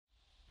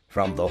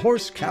From the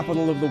horse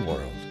capital of the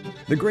world,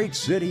 the great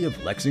city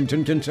of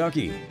Lexington,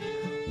 Kentucky,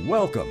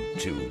 welcome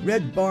to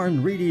Red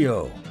Barn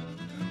Radio.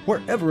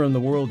 Wherever in the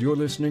world you're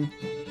listening,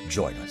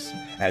 join us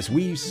as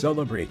we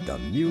celebrate the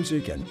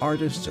music and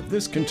artists of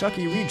this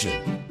Kentucky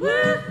region.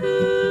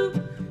 Woo-hoo,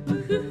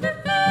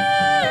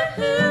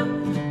 woo-hoo-hoo-hoo,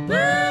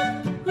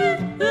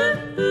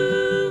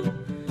 woo-hoo-hoo-hoo,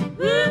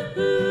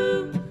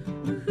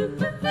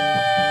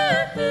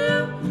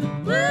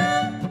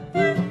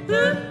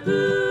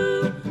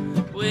 woo-hoo-hoo-hoo.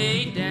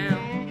 Way down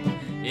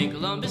in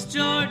Columbus,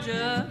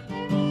 Georgia,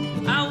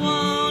 I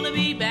wanna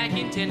be back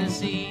in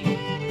Tennessee.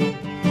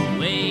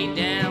 Way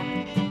down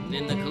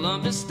in the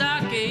Columbus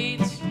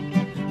stockades,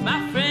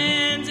 my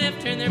friends have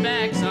turned their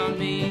backs on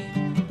me.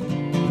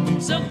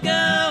 So go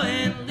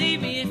and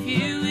leave me if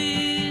you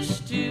wish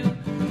to.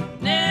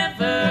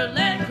 Never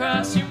let it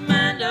cross your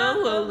mind.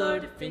 Oh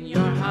Lord, if in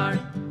your heart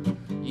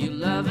you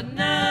love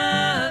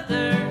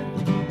another,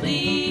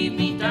 leave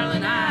me,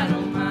 darling, I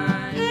don't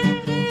mind.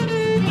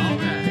 All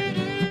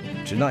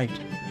right. Tonight,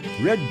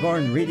 Red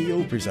Barn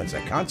Radio presents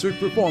a concert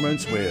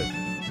performance with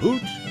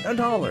Hoot and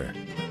Holler.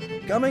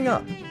 Coming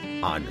up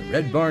on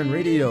Red Barn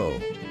Radio.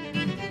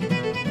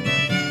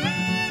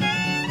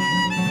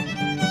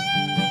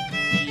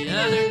 The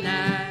other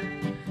night,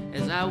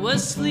 as I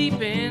was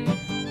sleeping,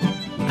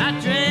 I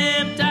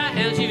dreamt I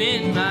held you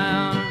in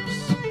my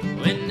arms.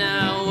 When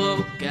I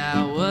woke,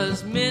 I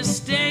was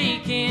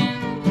mistaken.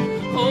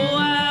 Oh,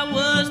 I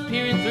was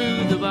peering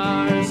through the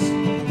bars.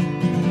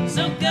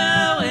 So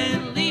go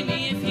and leave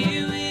me if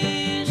you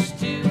wish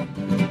to.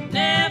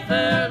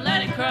 Never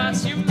let it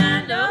cross your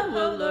mind.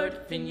 Oh, Lord,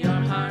 if in your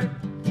heart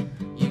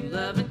you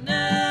love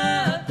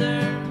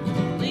another,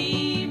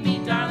 leave me,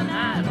 darling,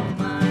 I don't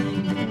mind.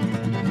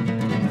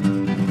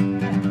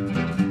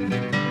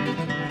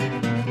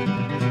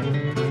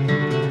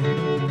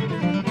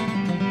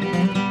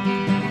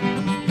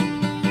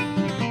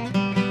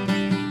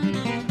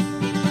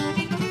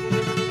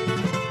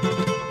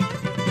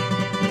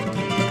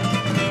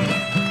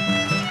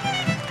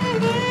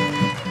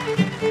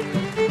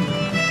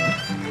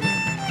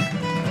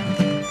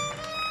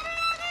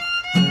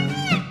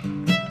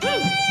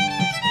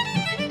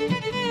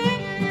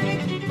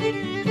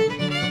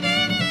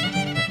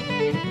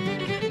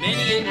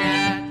 Many a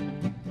night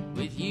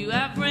with you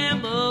I've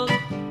rambled,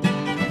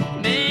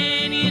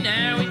 many an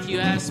hour with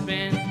you I've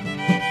spent.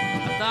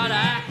 I thought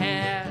I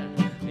had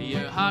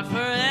your heart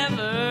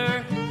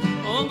forever,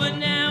 oh, but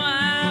now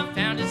I've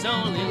found its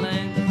only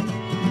length.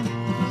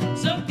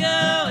 So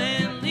go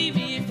and leave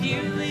me if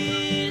you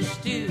wish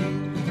to.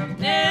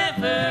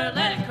 Never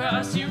let it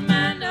cross your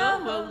mind.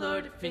 Oh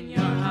Lord, if in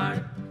your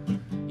heart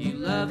you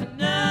love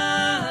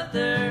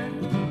another,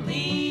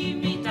 leave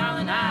me,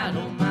 darling, I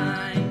don't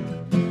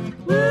mind.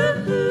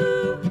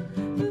 Woo-hoo,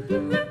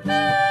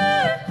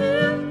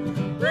 woo-hoo-hoo-hoo,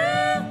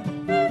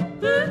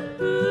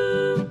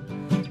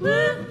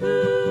 woo-hoo-hoo-hoo,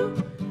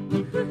 woo-hoo,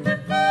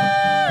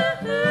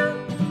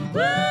 woo-hoo-hoo-hoo,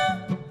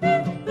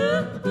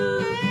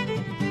 woo-hoo-hoo-hoo.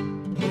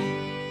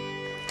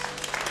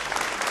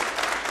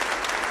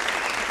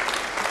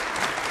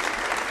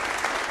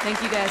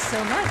 Thank you guys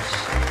so much.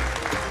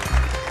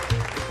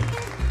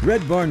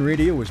 Red Barn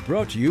Radio is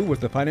brought to you with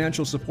the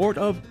financial support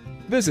of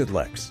Visit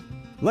Lex,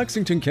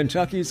 Lexington,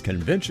 Kentucky's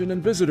Convention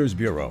and Visitors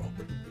Bureau.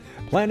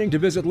 Planning to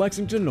visit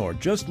Lexington or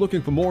just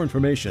looking for more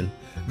information,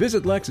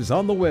 Visit Lex is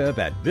on the web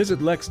at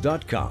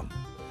visitlex.com.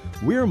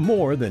 We're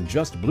more than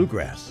just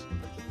bluegrass.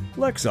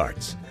 Lex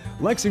Arts,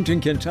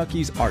 Lexington,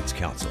 Kentucky's Arts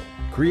Council,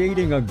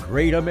 creating a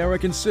great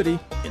American city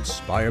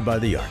inspired by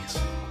the arts.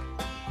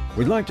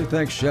 We'd like to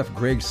thank Chef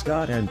Greg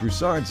Scott and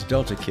Broussard's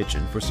Delta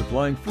Kitchen for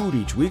supplying food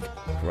each week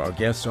for our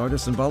guest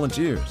artists and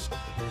volunteers.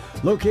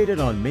 Located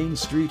on Main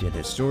Street in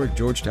historic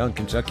Georgetown,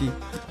 Kentucky,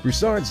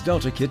 Broussard's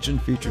Delta Kitchen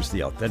features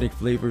the authentic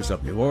flavors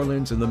of New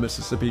Orleans and the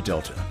Mississippi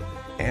Delta,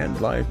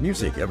 and live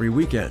music every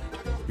weekend.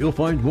 You'll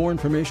find more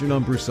information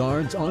on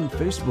Broussard's on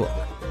Facebook.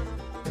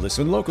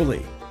 Listen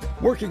locally,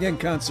 working in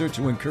concert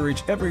to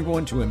encourage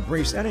everyone to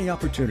embrace any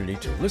opportunity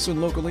to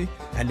listen locally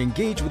and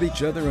engage with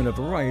each other in a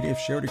variety of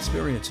shared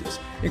experiences,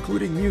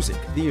 including music,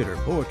 theater,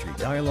 poetry,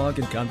 dialogue,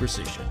 and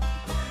conversation.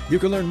 You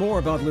can learn more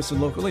about Listen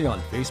Locally on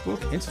Facebook,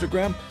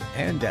 Instagram,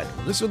 and at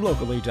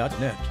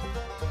listenlocally.net.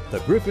 The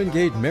Griffin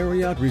Gate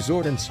Marriott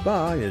Resort and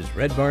Spa is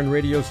Red Barn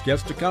Radio's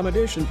guest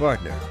accommodation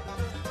partner,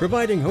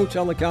 providing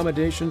hotel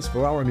accommodations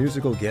for our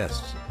musical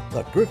guests.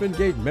 The Griffin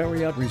Gate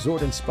Marriott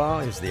Resort and Spa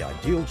is the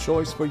ideal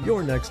choice for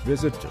your next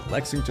visit to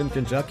Lexington,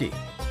 Kentucky.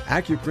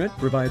 AccuPrint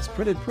provides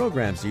printed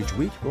programs each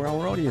week for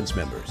our audience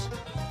members.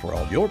 For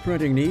all your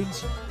printing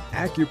needs,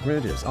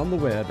 AccuPrint is on the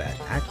web at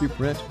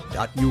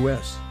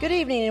accuprint.us. Good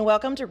evening and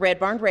welcome to Red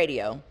Barn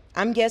Radio.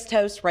 I'm guest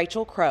host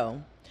Rachel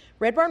Crow.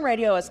 Red Barn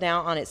Radio is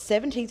now on its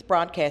 17th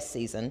broadcast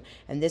season,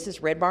 and this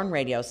is Red Barn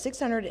Radio's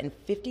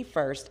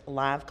 651st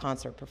live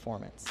concert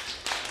performance.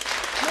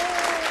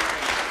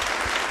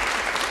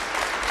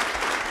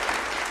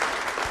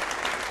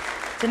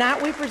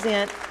 Tonight we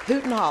present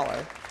Hoot and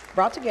Holler,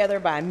 Brought together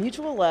by a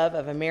mutual love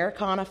of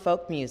Americana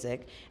folk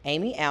music,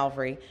 Amy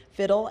Alvery,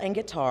 fiddle and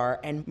guitar,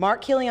 and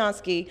Mark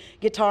Kiliansky,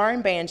 guitar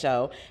and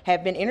banjo,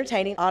 have been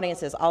entertaining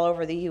audiences all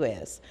over the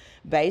U.S.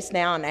 Based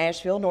now in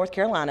Asheville, North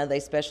Carolina,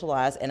 they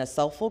specialize in a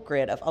soulful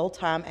grit of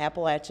old-time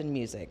Appalachian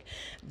music.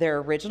 Their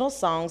original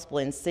songs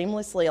blend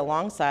seamlessly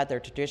alongside their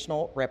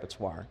traditional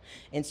repertoire.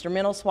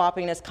 Instrumental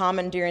swapping is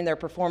common during their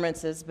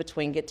performances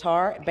between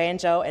guitar,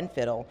 banjo, and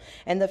fiddle,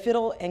 and the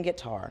fiddle and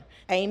guitar.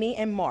 Amy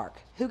and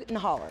Mark, hoot and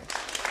holler.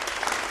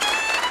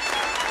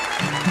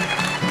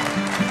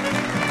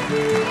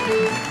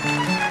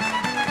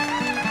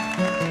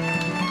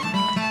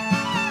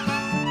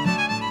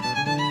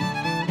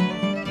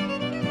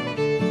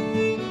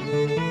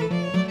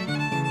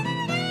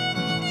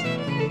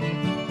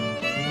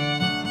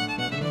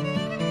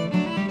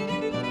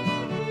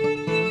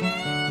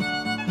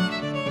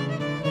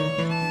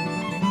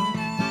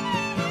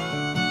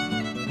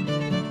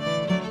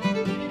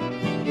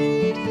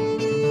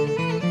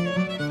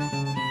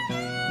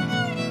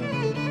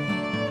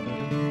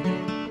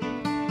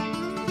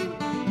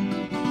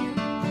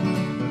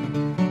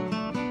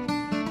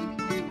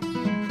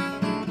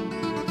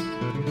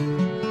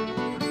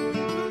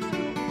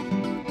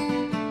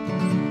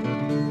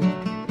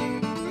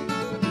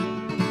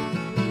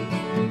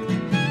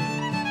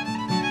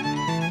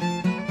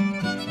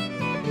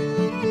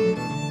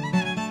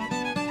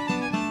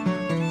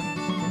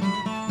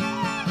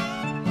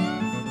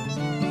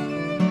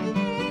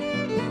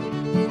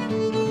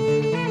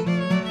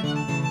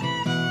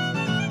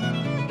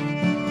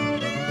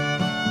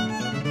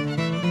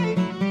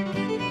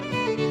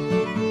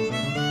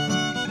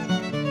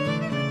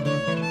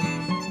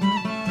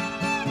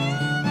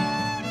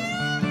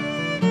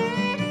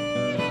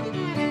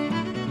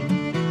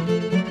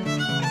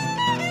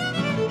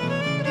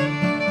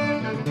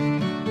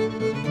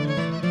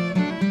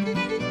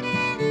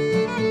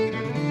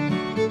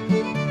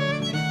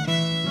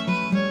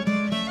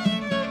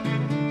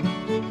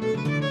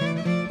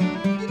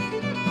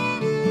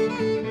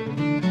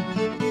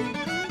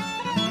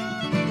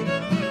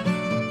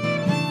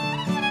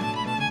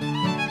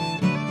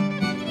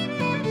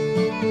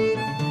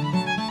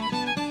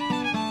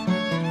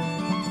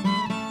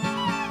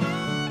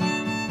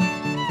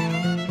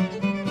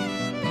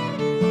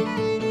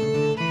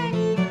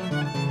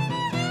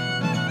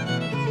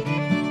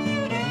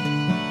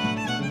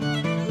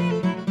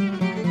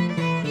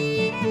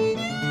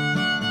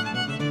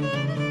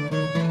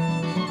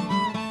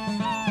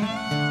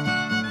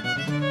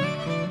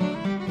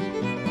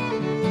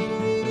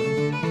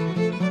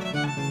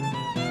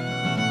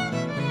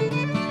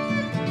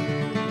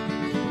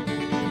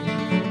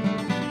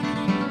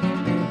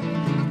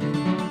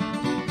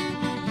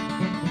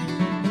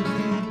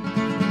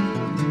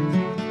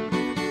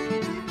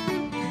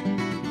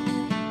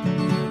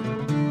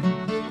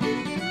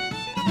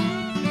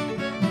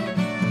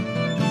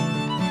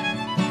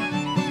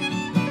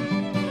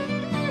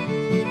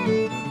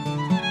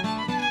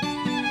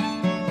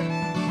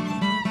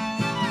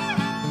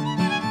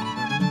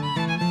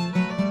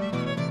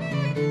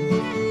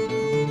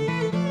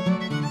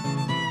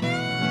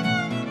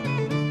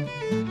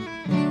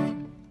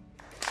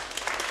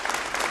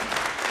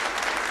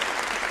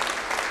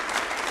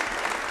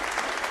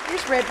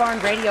 Red Barn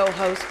Radio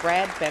host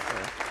Brad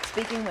Becker,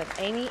 speaking with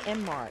Amy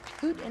and Mark.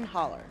 Hoot and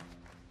holler.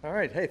 All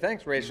right. Hey,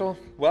 thanks, Rachel.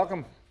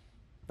 Welcome.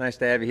 Nice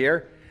to have you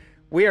here.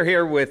 We are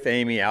here with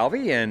Amy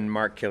Alvey and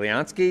Mark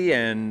Kiliansky,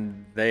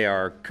 and they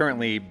are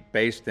currently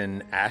based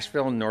in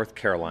Asheville, North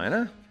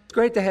Carolina. It's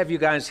great to have you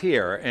guys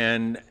here,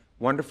 and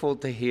wonderful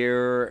to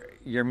hear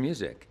your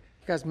music.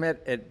 You guys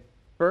met at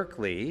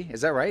Berkeley, is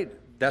that right?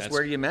 That's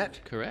where you met?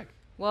 Correct.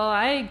 Well,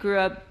 I grew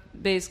up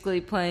basically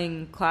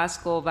playing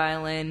classical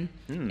violin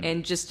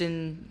and just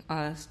in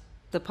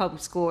the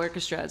public school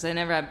orchestras. I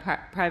never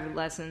had private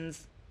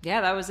lessons. Yeah,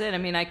 that was it. I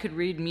mean, I could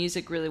read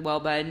music really well,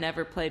 but I had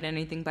never played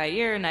anything by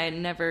ear, and I had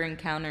never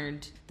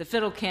encountered the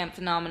fiddle camp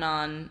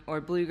phenomenon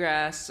or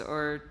bluegrass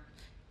or,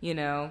 you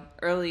know,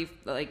 early,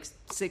 like,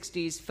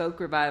 60s folk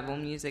revival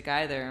music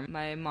either.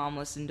 My mom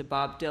listened to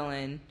Bob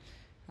Dylan,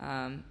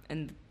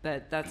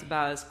 but that's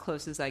about as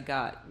close as I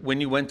got. When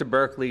you went to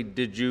Berkeley,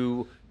 did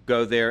you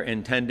go there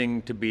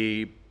intending to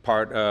be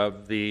part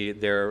of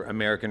their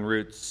American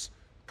Roots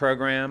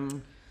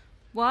program?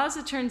 Well, as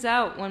it turns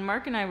out, when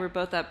Mark and I were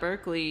both at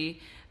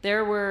Berkeley,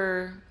 there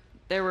were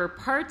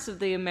parts of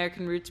the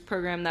American Roots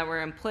program that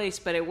were in place,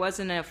 but it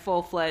wasn't a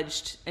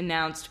full-fledged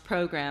announced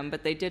program.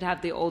 But they did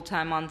have the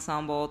old-time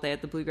ensemble, they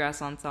had the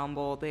bluegrass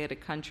ensemble, they had a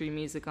country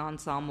music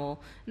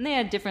ensemble, and they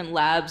had different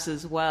labs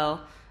as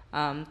well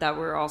that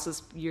were also,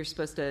 you're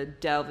supposed to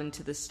delve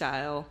into the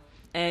style.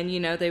 And, you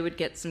know, they would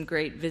get some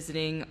great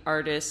visiting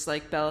artists,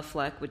 like Bella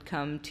Fleck would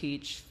come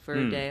teach for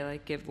a day,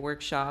 like give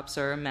workshops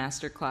or a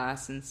master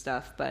class and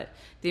stuff. But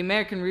the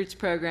American Roots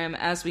program,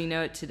 as we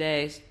know it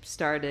today,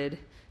 started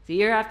the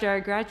year after I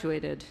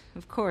graduated,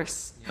 of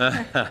course.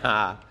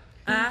 I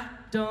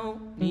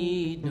don't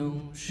need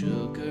no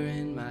sugar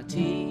in my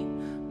tea.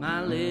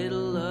 My little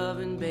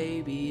loving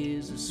baby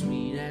is as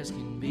sweet as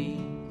can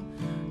be.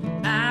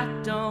 I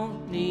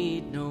don't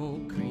need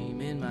no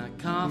cream in my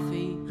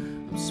coffee.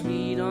 I'm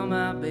sweet on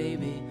my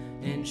baby,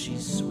 and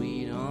she's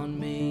sweet on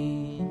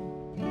me.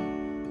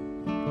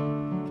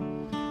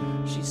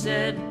 She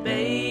said,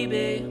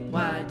 baby,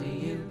 why do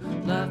you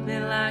love me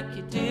like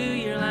you do?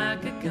 You're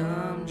like a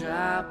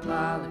gumdrop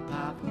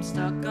lollipop, I'm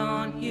stuck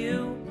on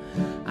you.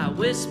 I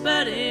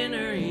whispered in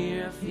her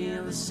ear, I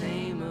feel the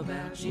same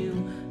about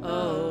you.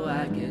 Oh,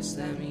 I guess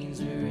that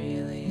means we're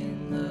really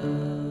in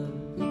love.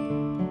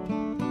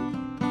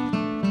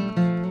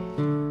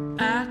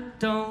 I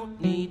don't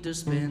need to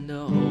spend a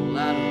whole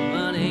lot of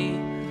money.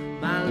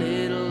 My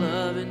little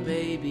loving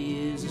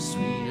baby is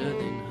sweeter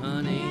than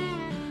honey.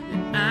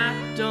 And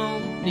I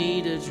don't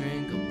need to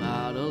drink a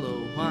bottle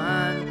of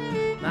wine.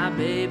 My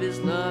baby's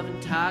love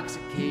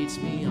intoxicates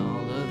me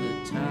all of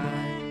the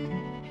time.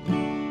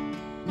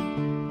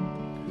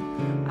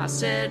 I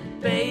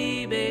said,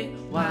 baby,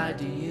 why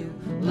do you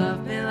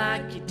love me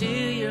like you do?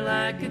 You're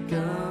like a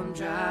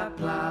gumdrop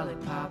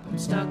lollipop, I'm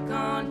stuck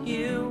on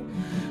you.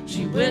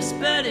 She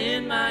whispered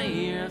in my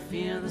ear, I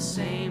feel the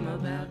same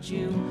about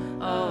you.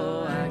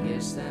 Oh, I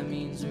guess that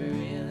means we're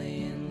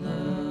really in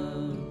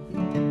love.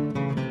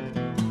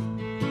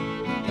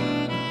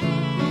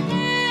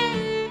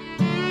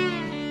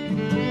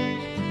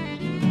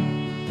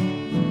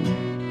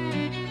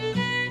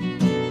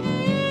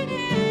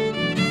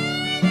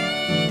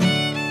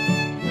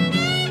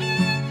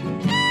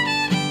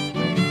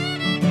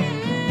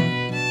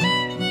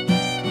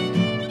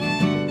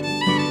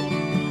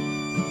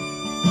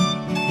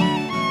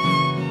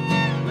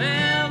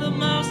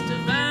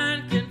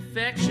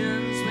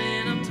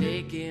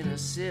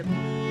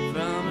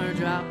 From her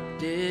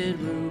drop-dead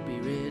ruby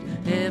red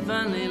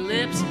heavenly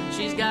lips,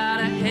 she's got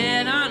a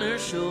head on her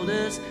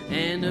shoulders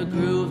and a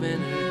groove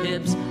in her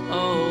hips.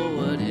 Oh,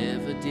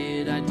 whatever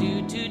did I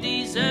do to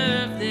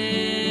deserve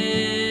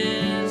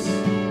this?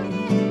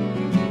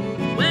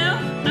 Well,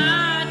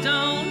 I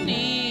don't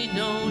need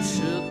no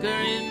sugar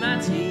in my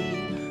tea.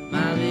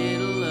 My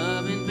little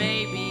loving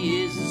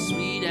baby is as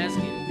sweet as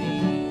can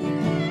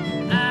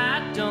be.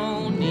 I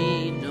don't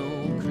need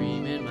no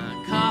cream in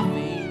my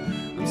coffee.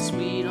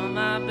 Sweet on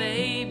my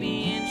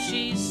baby, and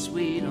she's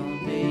sweet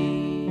on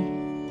me.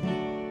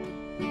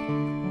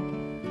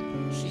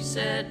 She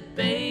said,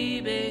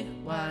 baby,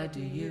 why do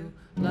you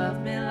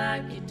love me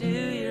like you do?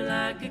 You're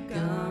like a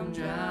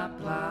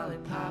gumdrop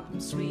lollipop, I'm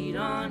sweet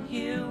on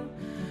you.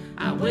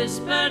 I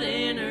whispered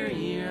in her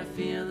ear, I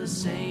feel the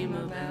same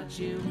about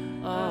you.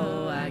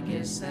 Oh, I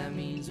guess that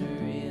means we're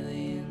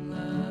really in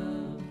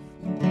love.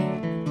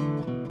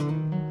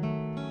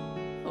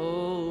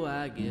 Oh,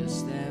 I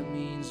guess that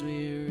means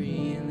we're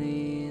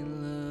really in love.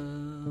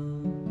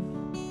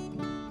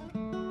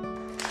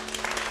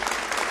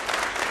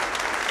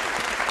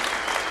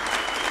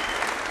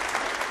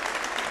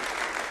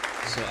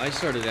 So I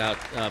started out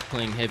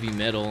playing heavy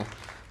metal.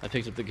 I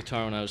picked up the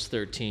guitar when I was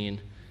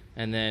 13,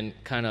 and then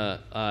kind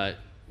of,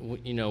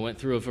 went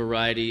through a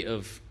variety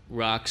of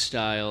rock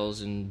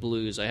styles and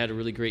blues. I had a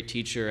really great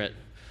teacher at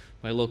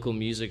my local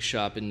music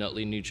shop in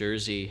Nutley, New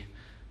Jersey.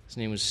 His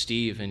name was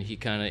Steve, and he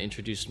kind of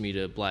introduced me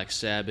to Black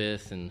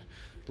Sabbath and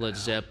Led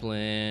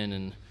Zeppelin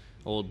and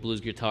old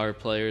blues guitar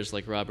players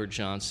like Robert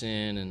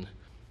Johnson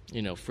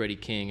and, Freddie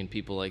King and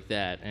people like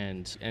that.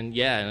 And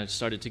I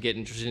started to get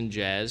interested in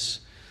jazz,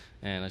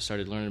 and I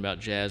started learning about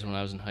jazz when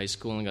I was in high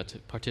school and got to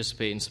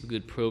participate in some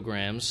good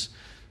programs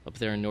up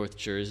there in North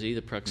Jersey.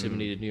 The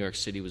proximity to New York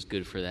City was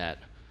good for that.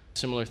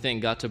 Similar thing,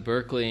 got to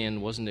Berkeley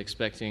and wasn't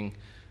expecting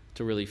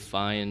to really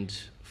find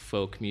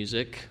folk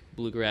music,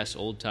 bluegrass,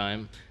 old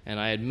time,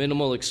 and I had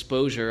minimal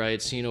exposure. I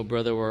had seen "Oh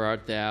Brother, Where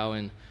Art Thou,"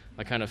 and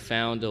I kind of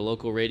found a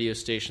local radio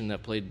station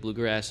that played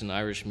bluegrass and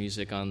Irish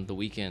music on the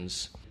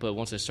weekends. But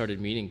once I started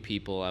meeting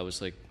people, I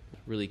was like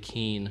really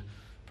keen,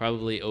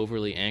 probably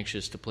overly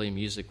anxious to play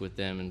music with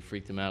them and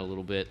freak them out a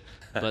little bit.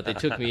 But they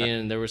took me in,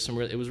 and there was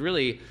it was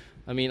really,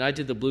 I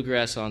did the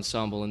bluegrass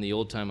ensemble and the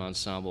old time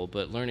ensemble,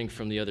 but learning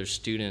from the other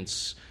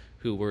students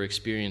who were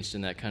experienced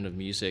in that kind of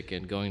music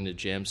and going to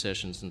jam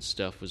sessions and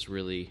stuff was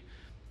really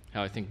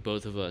how I think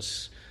both of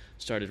us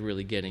started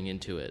really getting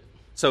into it.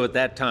 So at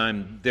that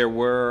time, there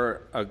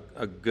were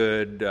a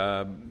good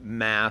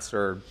mass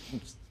or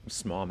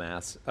small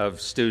mass of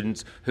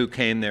students who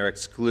came there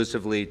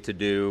exclusively to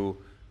do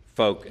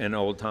folk and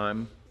old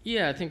time?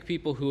 Yeah, I think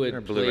people who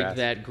had played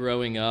that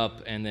growing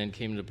up and then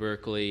came to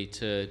Berkeley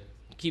to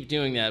keep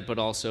doing that, but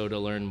also to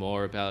learn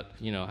more about,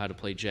 how to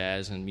play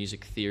jazz and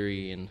music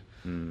theory and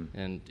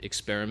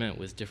experiment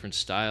with different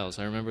styles.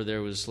 I remember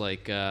there was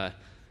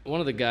one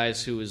of the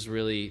guys who was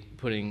really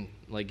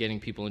getting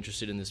people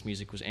interested in this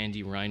music was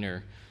Andy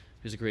Reiner,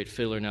 who's a great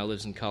fiddler, now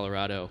lives in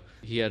Colorado.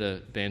 He had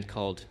a band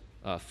called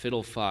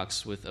Fiddle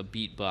Fox with a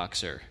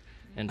beatboxer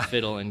and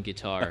fiddle and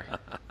guitar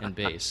and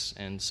bass.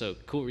 And so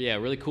cool,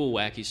 really cool,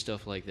 wacky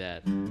stuff like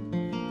that.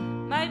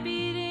 My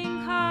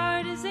beating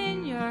heart is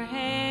in your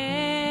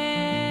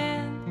hands.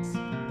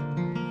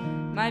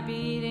 My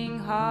beating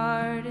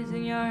heart is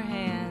in your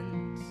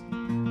hands.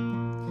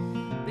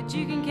 But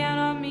you can count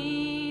on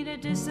me to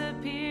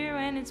disappear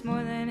when it's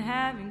more than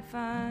having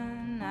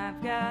fun.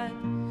 I've got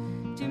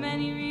too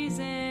many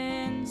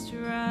reasons to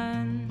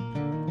run.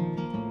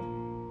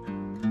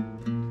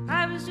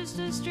 I was just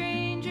a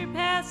stranger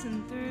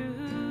passing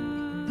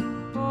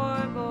through.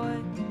 Poor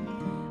boy,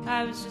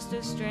 I was just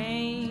a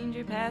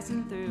stranger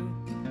passing through.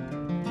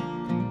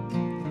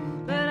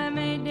 But I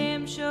made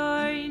damn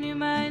sure you knew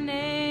my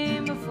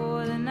name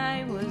before the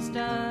night was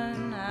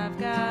done. I've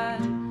got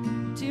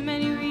too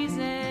many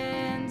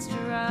reasons to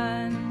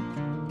run.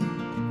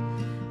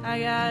 I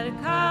got a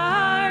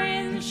car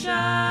in the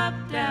shop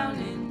down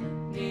in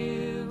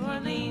New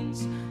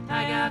Orleans.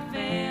 I got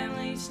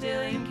family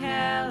still in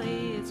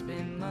Cali. It's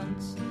been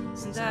months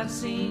since I've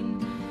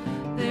seen.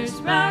 There's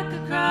rock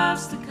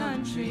across the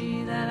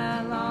country that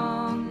I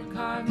long to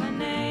carve my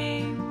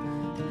name,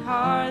 and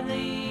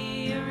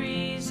hardly a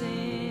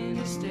reason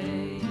to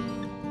stay.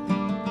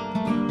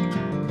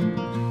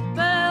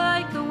 But I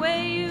like the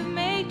way you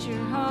made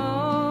your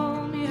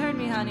home. You heard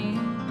me, honey.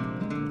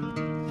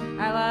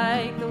 I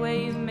like the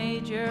way you've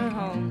made your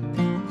home.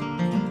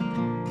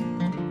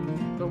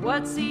 But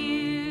what's the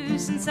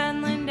use in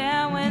settling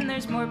down when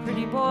there's more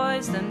pretty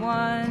boys than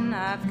one?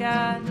 I've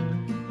got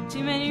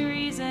too many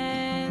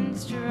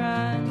reasons to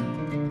run.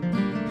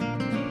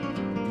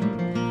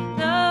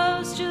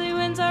 Those chilly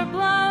winds are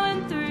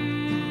blowing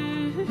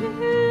through.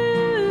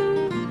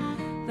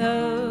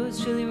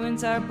 Those chilly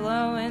winds are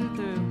blowing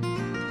through.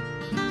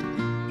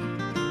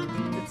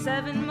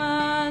 7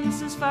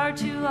 months is far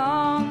too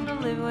long to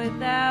live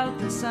without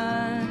the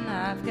sun.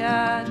 I've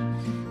got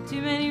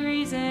too many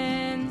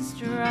reasons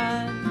to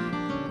run.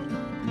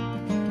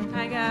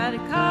 I got a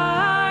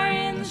car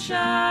in the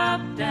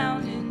shop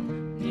down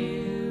in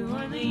New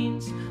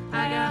Orleans.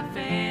 I got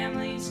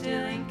family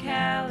still in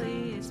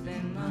Cali. It's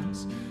been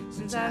months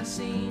since I've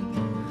seen.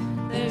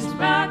 There's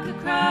rock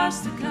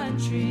across the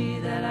country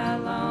that I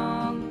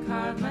long to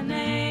carve my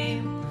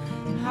name,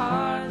 and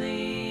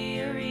hardly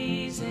a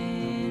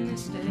reason to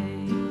stay.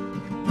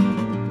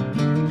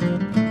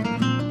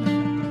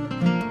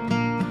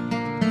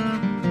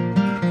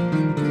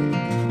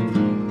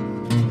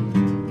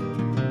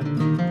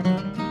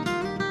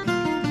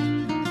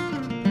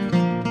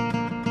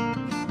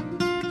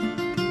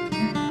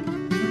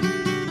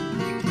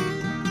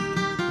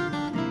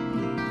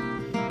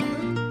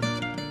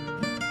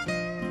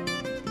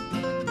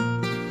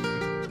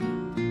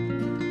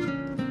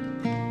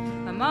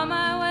 I'm on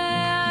my way,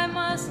 I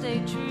must stay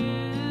true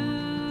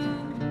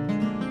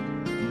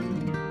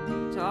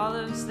to all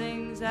those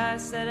things I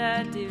said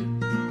I'd do.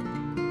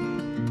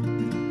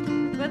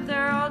 But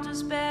they're all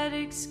just bad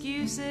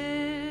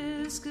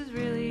excuses, 'cause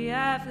really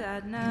I've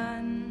got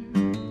none.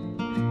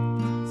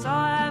 It's all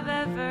I've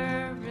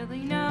ever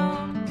really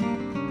known.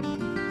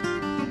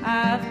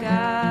 I've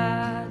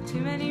got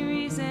too many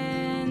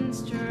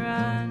reasons to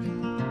run.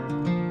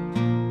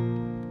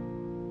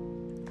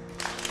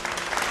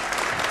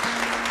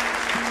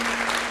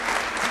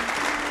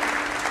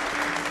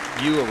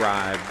 You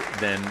arrived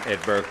then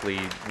at Berkeley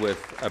with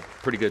a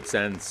pretty good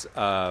sense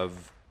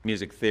of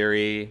music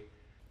theory.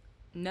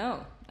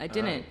 No, I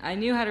didn't. I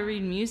knew how to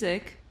read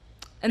music,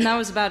 and that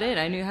was about it.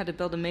 I knew how to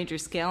build a major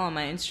scale on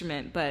my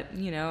instrument, but,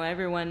 you know,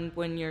 everyone,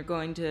 when you're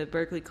going to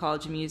Berkeley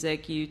College of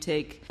Music, you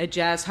take a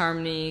jazz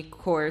harmony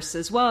course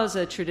as well as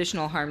a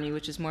traditional harmony,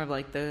 which is more of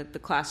like the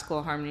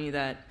classical harmony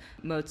that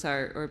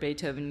Mozart or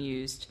Beethoven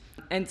used.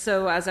 And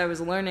so as I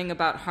was learning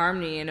about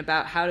harmony and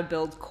about how to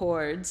build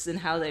chords and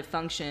how they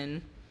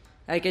function,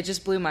 like, it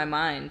just blew my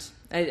mind.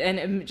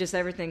 Just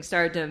everything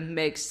started to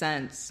make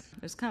sense.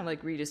 It was kind of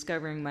like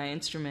rediscovering my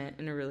instrument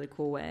in a really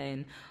cool way.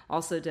 And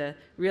also to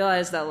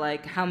realize that,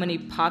 like, how many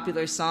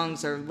popular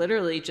songs are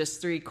literally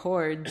just 3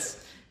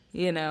 chords,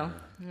 you know.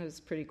 It was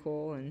pretty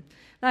cool. And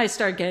then I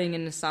started getting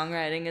into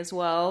songwriting as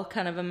well,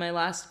 kind of in my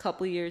last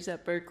couple years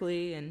at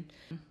Berkeley. And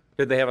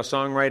Did they have a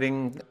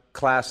songwriting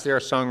class there,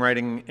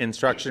 songwriting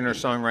instruction or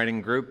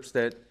songwriting groups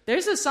that...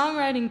 There's a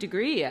songwriting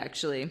degree,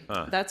 actually.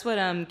 That's what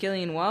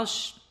Gillian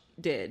Welsh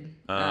did.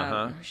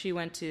 She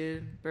went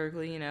to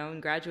Berkeley, you know,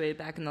 and graduated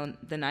back in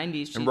the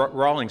 90s. And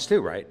Rawlings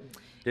too, right?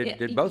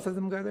 Did both of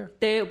them go there?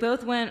 They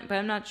both went, but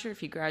I'm not sure if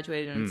he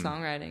graduated in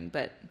songwriting.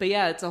 But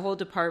yeah, it's a whole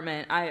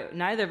department.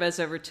 Neither of us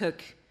ever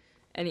took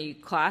any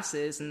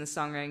classes in the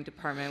songwriting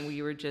department.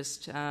 We were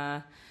just...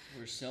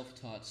 We're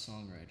self-taught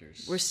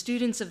songwriters. We're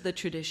students of the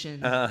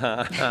tradition.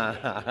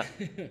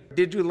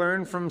 Did you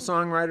learn from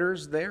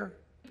songwriters there?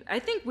 I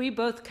think we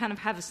both kind of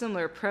have a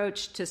similar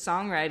approach to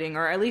songwriting,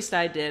 or at least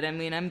I did. I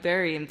mean, I'm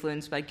very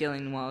influenced by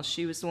Gillian Welsh.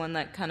 She was the one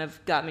that kind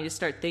of got me to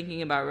start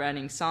thinking about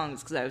writing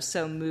songs, because I was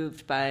so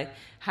moved by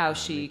how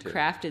she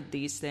crafted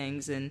these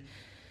things. And,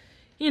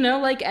 you know,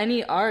 like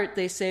any art,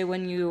 they say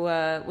when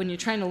you're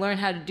trying to learn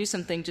how to do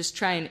something, just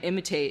try and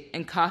imitate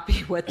and copy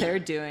what they're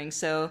doing.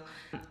 So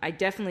I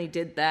definitely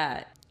did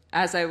that.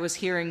 As I was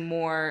hearing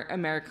more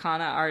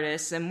Americana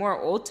artists and more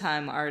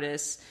old-time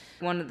artists,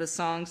 one of the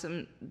songs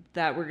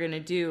that we're going to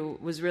do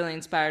was really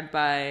inspired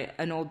by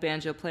an old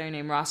banjo player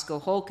named Roscoe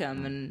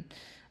Holcomb. And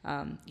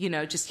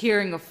just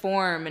hearing a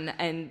form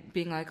and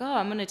being like, oh,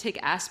 I'm going to take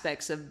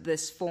aspects of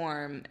this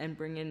form and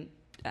bring in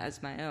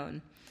as my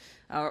own.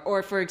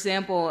 Or for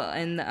example,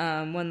 in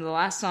one of the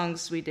last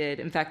songs we did,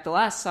 in fact, the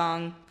last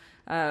song,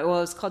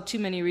 it's called Too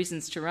Many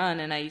Reasons to Run,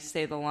 and I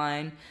say the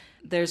line,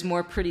 there's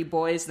more pretty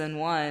boys than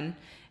one.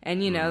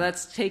 And,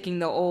 that's taking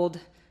the old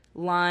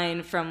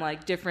line from,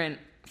 like, different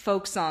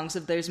folk songs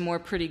of there's more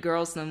pretty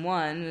girls than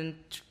one and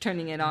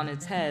turning it on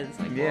its head. It's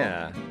like,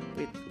 yeah.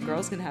 Well,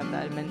 girls can have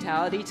that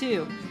mentality,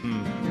 too.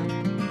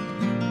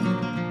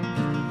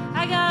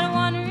 I got a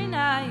wandering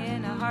eye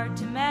and a heart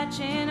to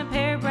match and a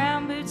pair of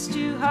brown boots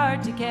too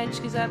hard to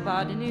catch, 'cause I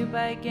bought a new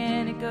bike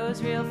and it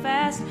goes real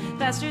fast,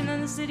 faster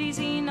than the city's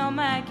eating all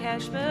my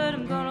cash. But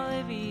I'm gonna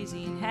live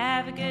easy and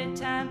have a good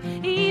time,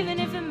 even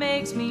if it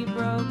makes me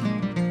broke.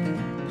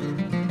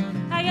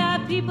 I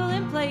got people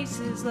in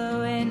places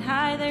low and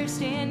high, they're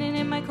standing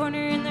in my corner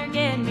and they're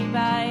getting me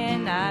by.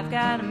 And I've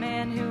got a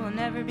man who will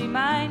never be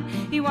mine,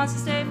 he wants to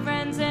stay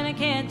friends and I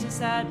can't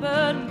decide.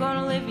 But I'm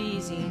gonna live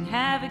easy and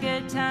have a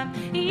good time,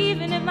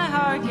 even if my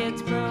heart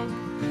gets broke.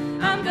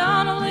 I'm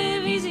gonna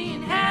live easy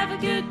and have a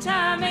good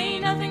time,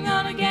 ain't nothing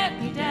gonna get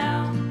me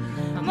down.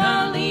 I'm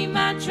gonna leave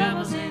my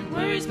troubles and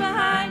worries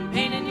behind,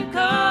 paint a new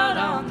coat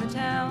on the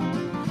town.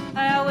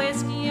 I got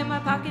whiskey in my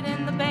pocket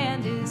and the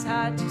band is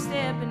hot,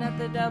 two-stepping at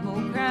the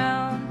Double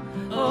Crown.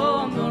 Oh,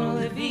 I'm gonna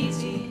live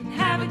easy and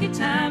have a good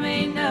time,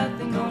 ain't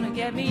nothing gonna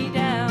get me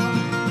down.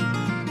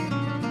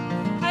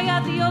 I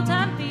got the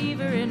old-time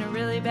fever in a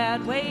really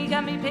bad way,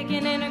 got me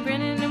picking and a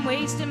grinning and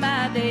wasting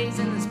my days.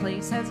 And this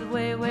place has a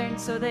way of wearing,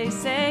 so they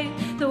say.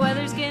 The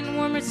weather's getting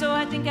warmer, so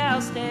I think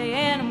I'll stay.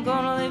 And I'm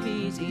gonna live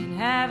easy and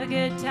have a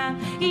good time,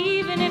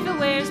 even if it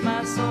wears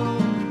my soul.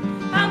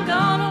 I'm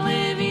gonna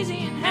live easy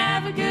and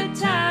have a good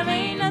time,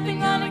 ain't nothing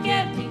gonna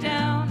get me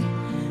down.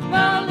 I'm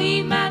gonna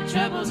leave my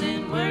troubles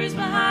and worries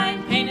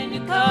behind, paint a new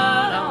coat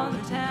on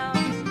the town.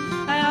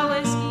 I got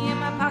whiskey in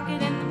my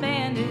pocket and the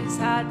band is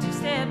hot,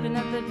 two-stepping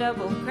at the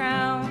Double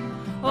Crown.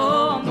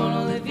 Oh, I'm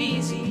gonna live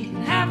easy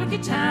and have a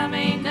good time,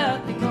 ain't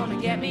nothing gonna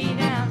get me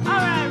down. All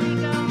right,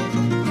 Rico.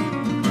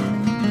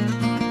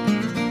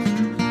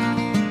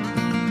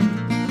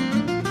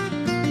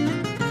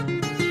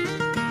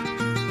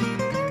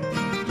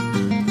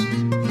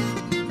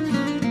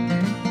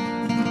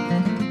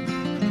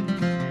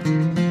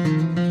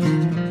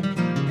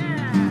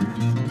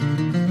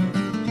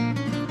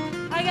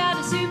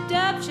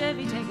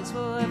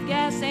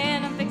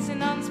 And I'm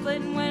fixing on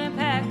splitting when I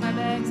pack my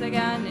bags. I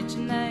got an itch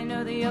and I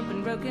know the up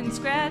and broken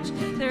scratch.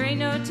 There ain't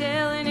no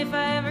telling if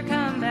I ever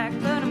come back,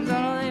 but I'm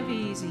gonna live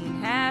easy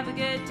and have a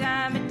good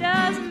time. It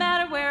doesn't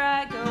matter where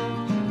I go.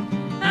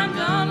 I'm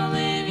gonna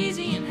live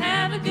easy and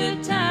have a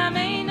good time,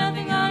 ain't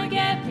nothing gonna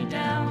get me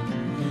down.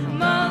 I'm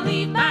gonna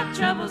leave my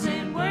troubles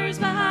and worries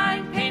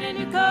behind, paint a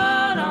new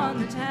coat on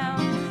the town.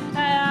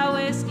 I got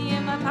whiskey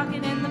in my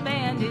pocket and the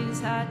band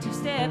is hot,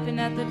 two-stepping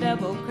at the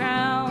Double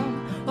Crown.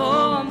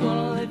 Oh, I'm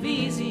gonna live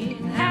easy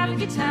and have a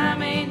good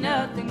time, ain't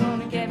nothing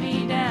gonna get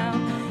me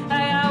down.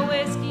 I got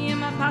whiskey in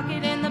my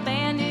pocket and the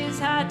band is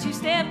hot,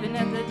 two-stepping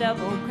at the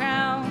Double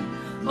Crown.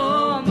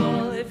 Oh, I'm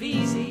gonna live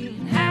easy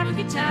and have a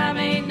good time,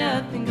 ain't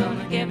nothing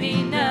gonna get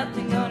me,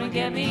 nothing gonna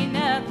get me,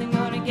 nothing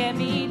gonna get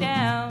me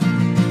down.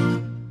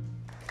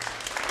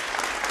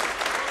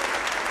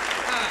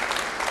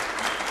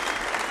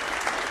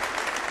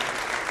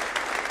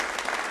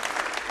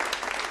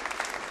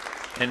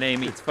 And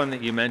Amy, it's fun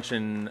that you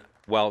mentioned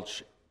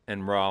Welch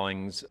and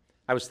Rawlings.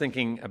 I was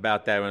thinking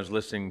about that when I was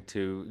listening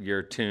to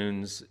your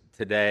tunes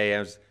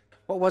today.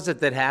 What was it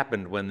that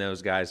happened when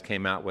those guys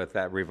came out with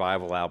that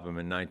revival album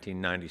in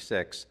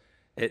 1996?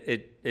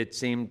 It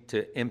seemed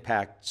to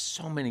impact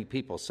so many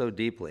people so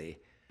deeply.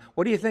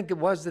 What do you think it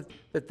was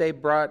that they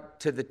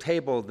brought to the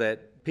table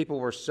that people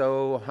were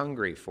so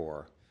hungry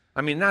for?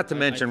 I mean, not to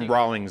mention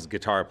Rawlings'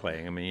 guitar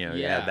playing. I mean,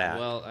 you had that.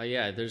 Well,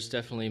 there's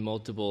definitely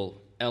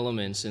multiple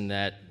elements in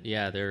that.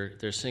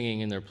 Their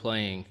singing and their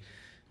playing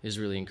is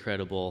really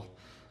incredible.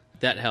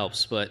 That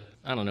helps, but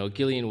I don't know.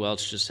 Gillian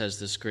Welch just has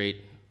this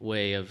great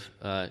way of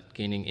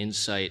gaining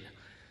insight,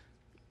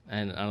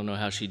 and I don't know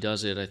how she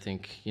does it. I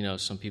think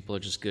some people are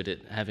just good at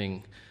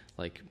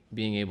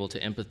being able to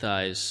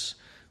empathize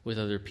with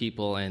other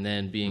people and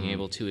then being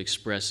able to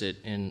express it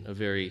in a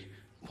very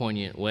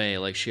poignant way.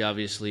 Like, she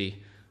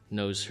obviously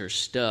knows her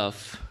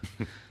stuff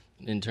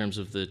in terms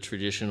of the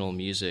traditional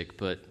music,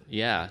 but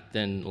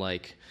then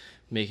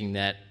making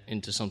that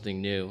into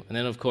something new. And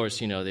then, of course,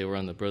 they were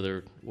on the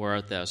Brother, Where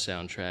Art Thou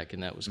soundtrack,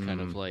 and that was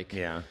kind of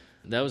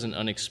that was an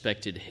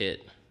unexpected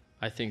hit.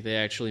 I think they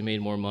actually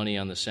made more money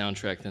on the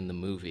soundtrack than the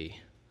movie.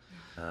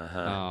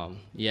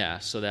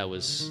 So that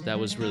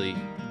was really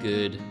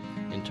good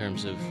in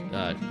terms of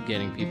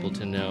getting people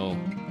to know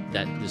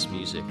this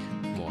music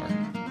more.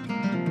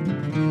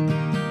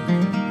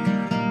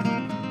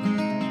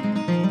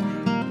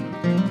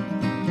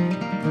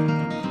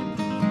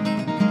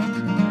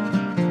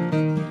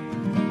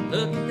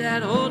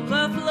 That old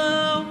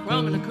buffalo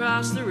roaming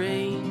across the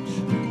range.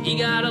 He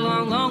got a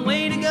long, long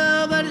way to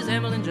go, but he's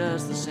ambling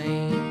just the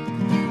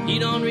same. He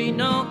don't read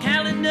no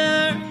calendar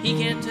bartender, he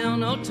can't tell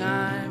no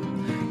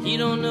time. He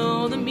don't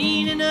know the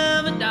meaning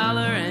of $1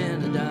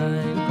 and a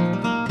dime.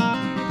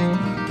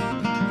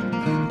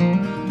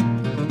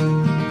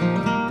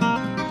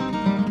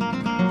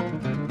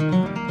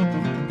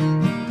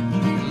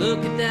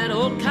 Look at that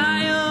old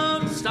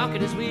coyote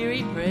stalking his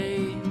weary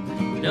prey.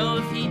 No,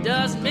 if he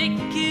doesn't make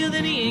the kill,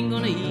 then he ain't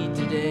gonna eat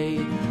today.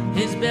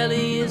 His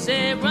belly is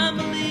a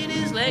rumbling,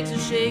 his legs are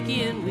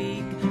shaky and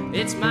weak.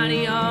 It's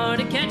mighty hard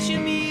to catch a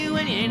meal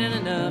when you ain't had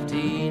enough to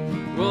eat.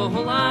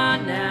 Roll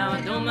on now,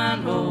 I don't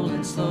mind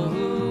rolling slow.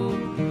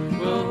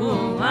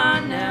 Roll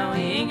on now,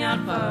 he ain't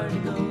got far to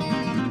go.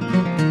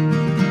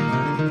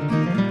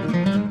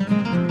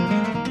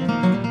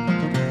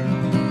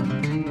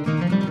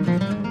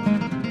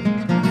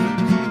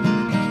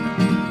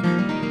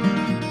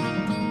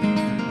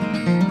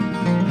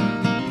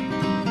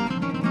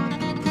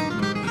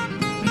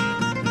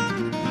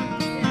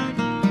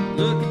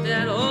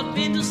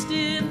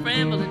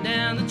 Rambling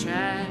down the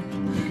track,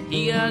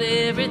 he got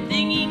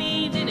everything he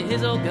needs in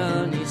his old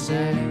gunny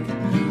sack.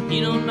 He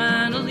don't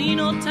mind a lean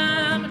old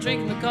time,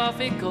 drinking the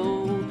coffee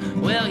cold.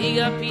 Well, he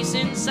got peace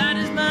inside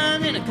his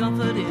mind and a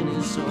comfort in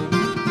his soul.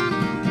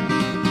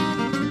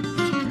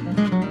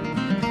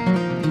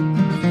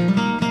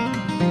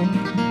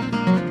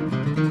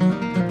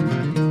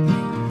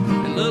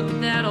 And look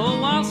at that old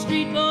Wall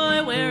Street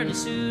boy wearing a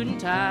suit and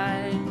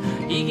tie.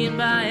 He can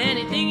buy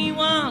anything he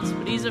wants,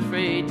 but he's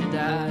afraid to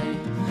die.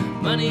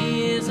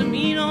 Money is a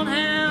mean old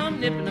hound,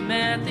 nipping him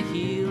at the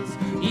heels.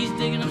 He's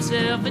digging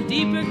himself a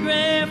deeper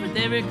grave with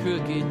every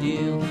crooked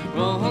deal.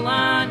 Roll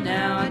on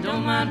now, I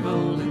don't mind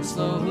rolling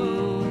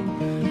slow.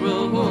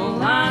 Roll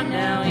on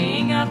now, he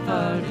ain't got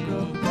far to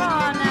go. Roll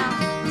on now,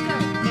 let's go.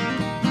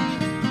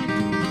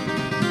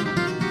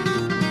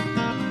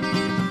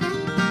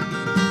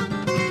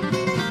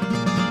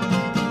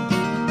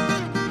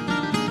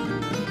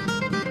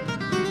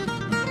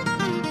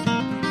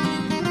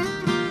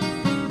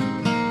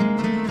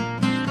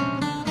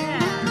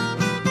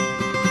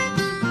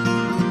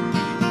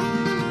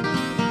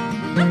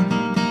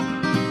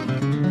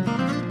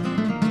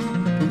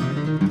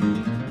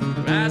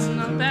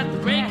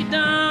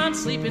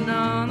 Sleeping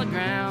on the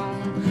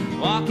ground,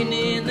 walking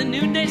in the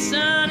noonday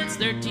sun, it's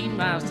 13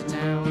 miles to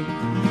town.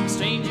 A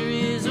stranger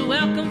is a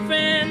welcome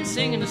friend,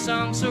 singing a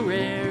song so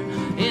rare.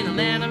 In a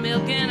land of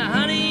milk and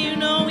honey, you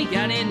know we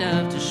got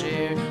enough to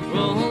share.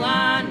 Roll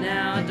on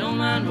now, I don't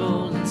mind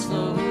rolling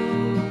slow.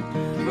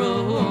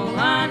 Roll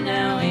on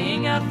now, we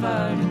ain't got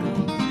far to go.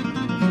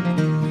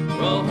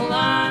 Roll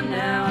on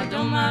now, I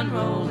don't mind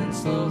rolling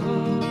slow.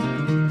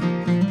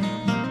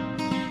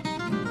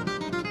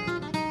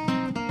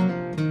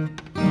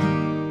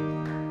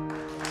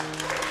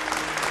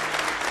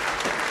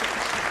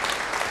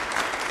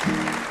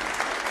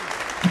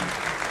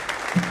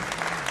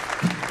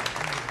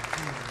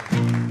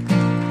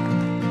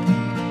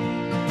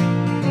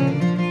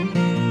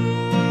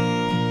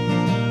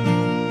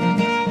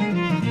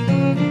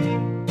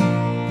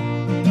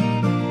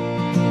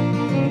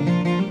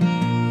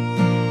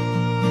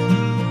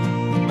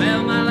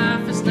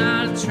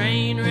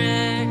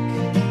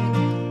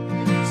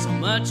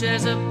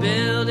 As a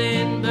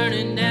building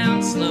burning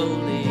down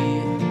slowly,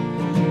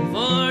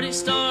 40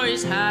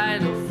 stories high,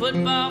 no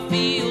football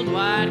field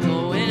wide,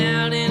 going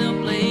out in a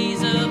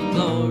blaze of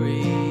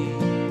glory.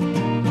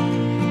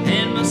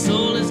 And my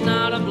soul is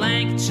not a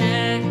blank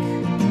check,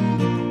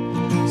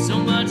 so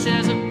much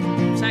as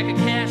a sack of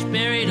cash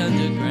buried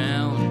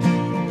underground,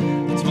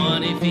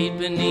 20 feet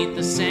beneath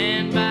the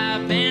sand by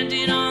a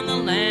bandit on the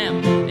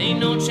lam. Ain't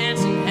no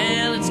chance in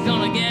hell it's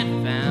gonna get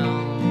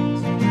found.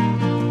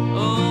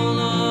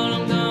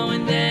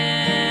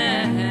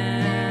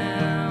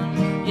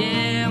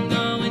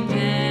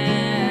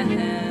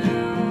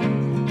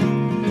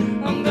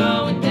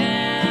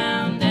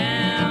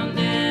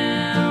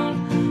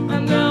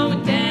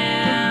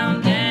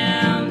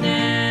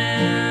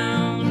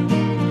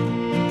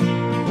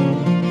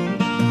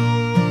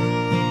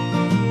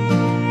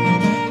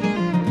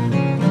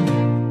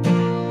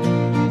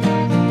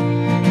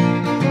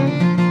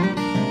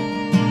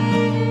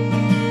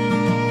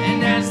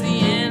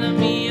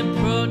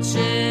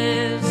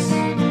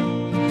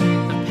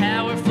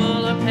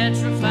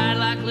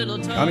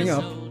 Coming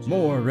up,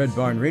 more Red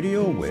Barn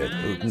Radio with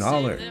Hoot and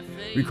Holler,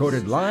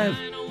 recorded live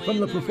from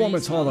the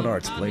Performance Hall at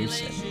Arts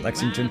Place in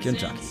Lexington,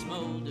 Kentucky.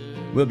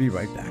 We'll be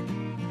right back.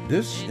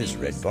 This is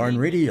Red Barn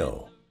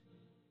Radio.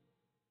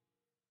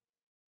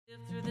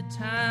 Through the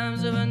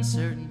times of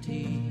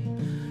uncertainty,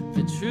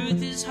 the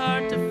truth is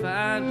hard to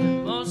find,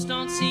 but most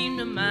don't seem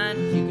to mind.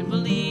 You can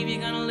believe you're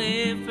gonna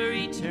live for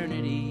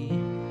eternity,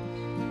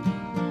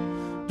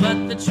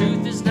 but the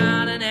truth is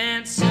not an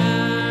answer.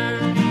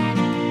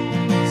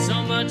 So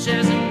much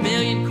as a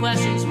million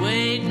questions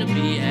waiting to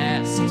be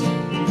asked,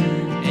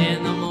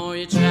 and the more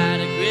you try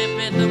to grip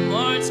it, the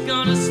more it's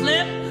gonna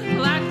slip,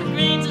 like the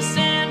grains of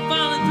sand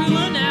falling through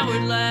an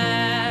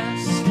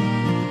hourglass.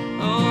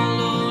 Oh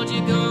Lord,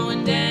 you're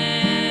going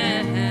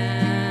down,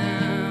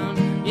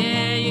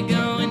 yeah, you're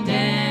going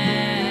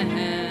down.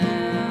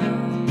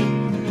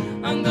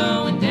 I'm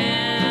going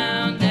down.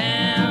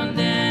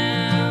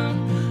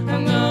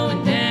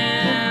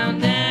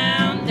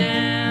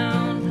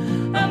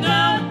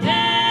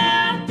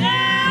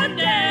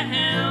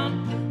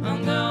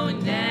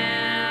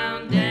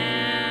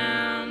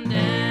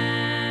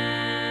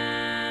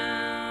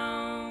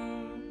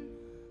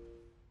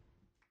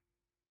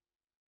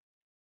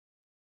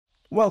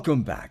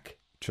 Welcome back.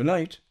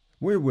 Tonight,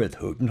 we're with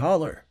Hoot and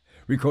Holler,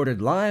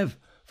 recorded live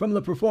from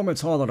the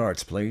Performance Hall at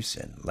Arts Place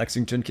in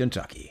Lexington,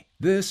 Kentucky.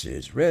 This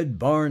is Red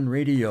Barn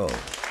Radio.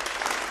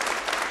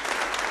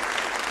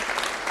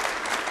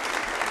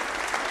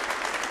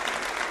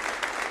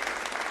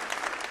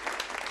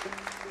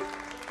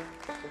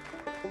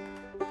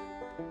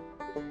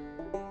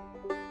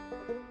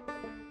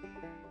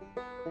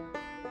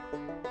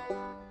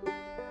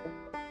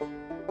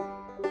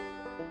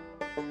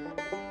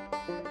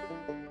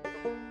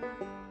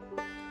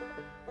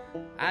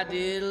 I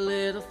did a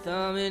little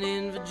thumbing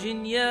in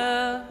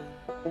Virginia.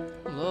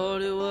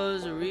 Lord, it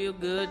was a real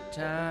good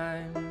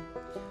time.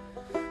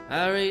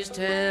 I raised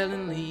hell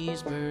in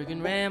Leesburg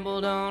and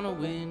rambled on a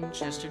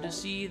Winchester to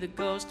see the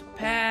ghost of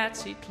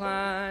Patsy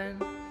Cline.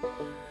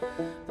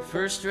 The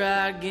first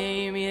ride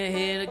gave me a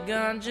hit of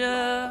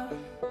ganja.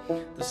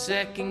 The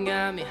second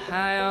got me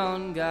high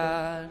on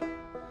God.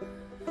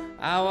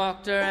 I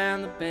walked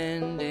around the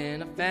bend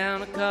and I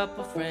found a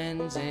couple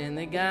friends, and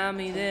they got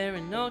me there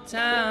in no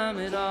time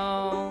at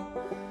all.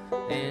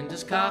 And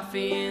just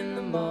coffee in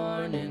the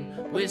morning,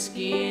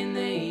 whiskey in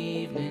the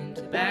evening,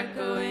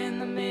 tobacco in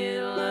the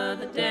middle of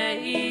the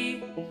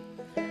day.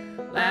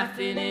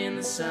 Laughing in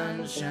the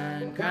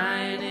sunshine,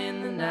 crying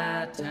in the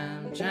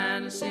nighttime,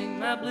 trying to sing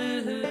my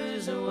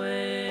blues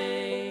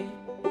away.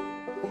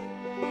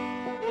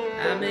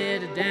 I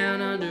met a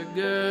down-under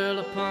girl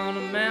upon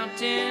a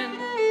mountain,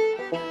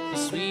 the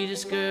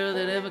sweetest girl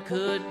that ever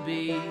could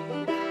be.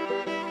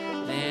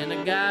 Then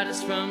a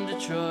goddess from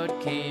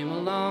Detroit came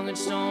along and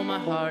stole my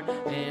heart,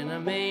 and I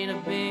made a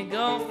big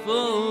old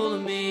fool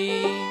of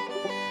me.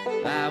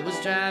 I was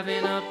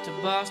driving up to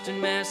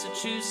Boston,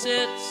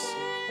 Massachusetts,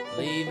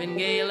 leaving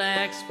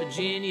Galax,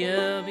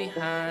 Virginia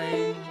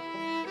behind.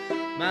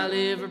 My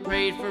liver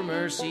prayed for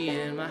mercy,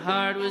 and my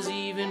heart was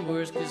even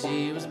worse, 'cause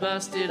he was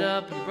busted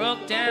up and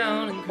broke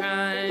down and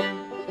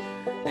crying.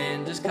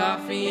 Then just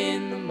coffee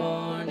in the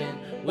morning,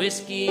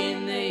 whiskey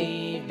in the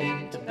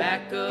evening,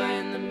 tobacco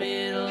in the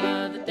middle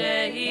of the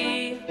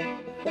day.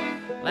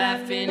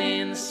 Laughing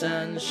in the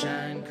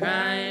sunshine,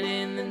 crying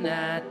in the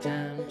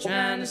nighttime,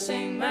 trying to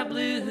sing my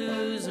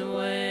blues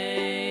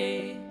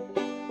away.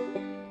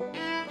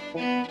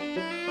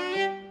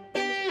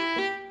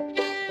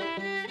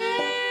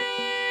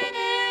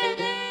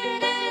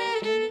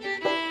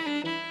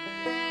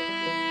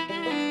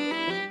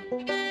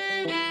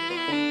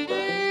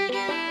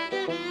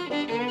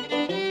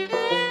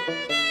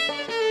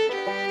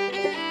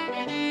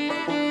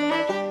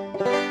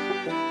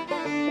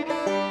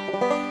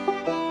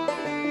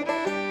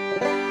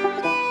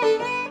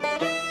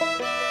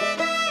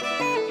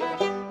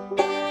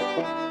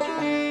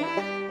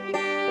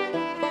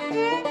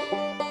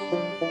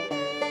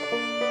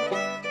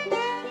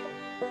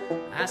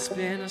 I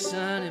spent a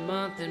sunny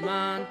month in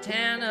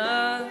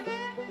Montana.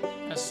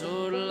 I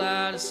sowed a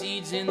lot of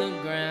seeds in the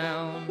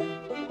ground.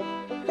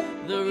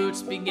 The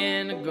roots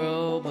began to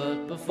grow,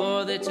 but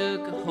before they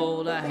took a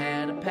hold, I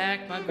had to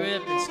pack my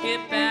grip and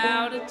skip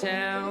out of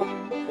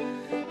town.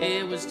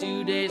 It was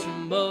 2 days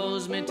from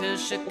Bozeman to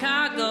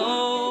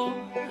Chicago,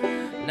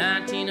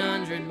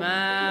 1,900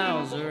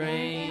 miles of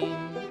rain.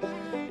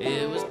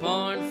 It was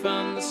pouring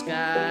from the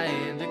sky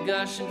and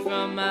gushing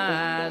from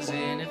my eyes,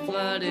 and it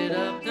flooded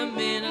up the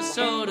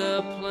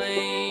Minnesota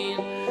plain.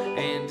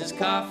 And just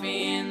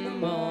coffee in the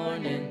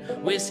morning,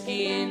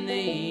 whiskey in the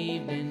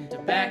evening,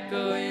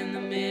 tobacco in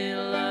the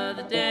middle of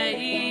the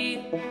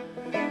day.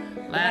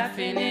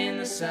 Laughing in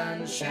the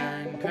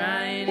sunshine,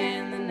 crying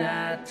in the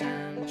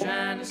nighttime,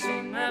 trying to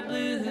sing my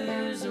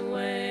blues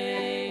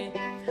away.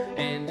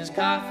 And just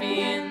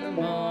coffee in the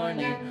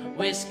morning,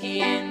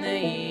 whiskey in the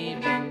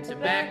evening,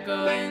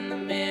 tobacco in the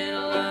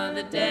middle of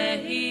the day.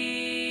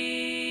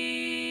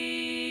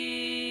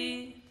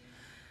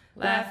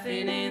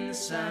 Laughing in the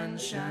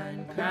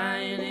sunshine,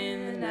 crying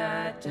in the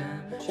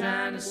nighttime,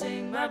 trying to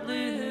sing my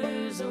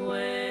blues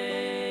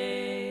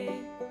away.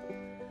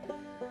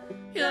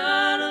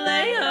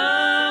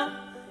 Yodelay-oh,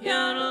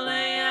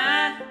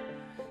 yodelay-I,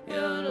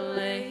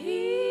 yodelay.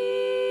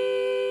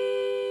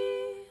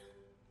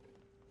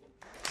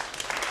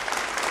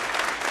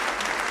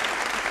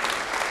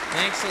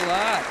 Thanks a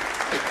lot.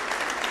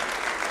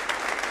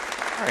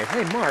 All right,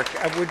 hey Mark,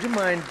 would you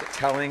mind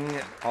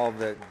telling all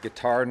the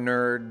guitar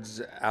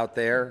nerds out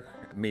there,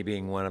 me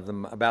being one of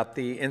them, about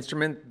the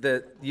instrument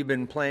that you've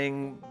been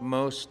playing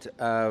most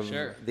of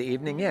the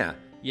evening? Yeah.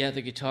 Yeah,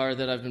 the guitar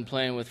that I've been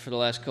playing with for the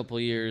last couple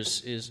of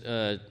years is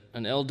an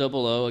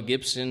L00, a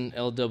Gibson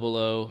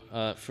L00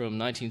 from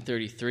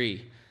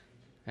 1933.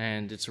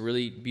 And it's a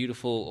really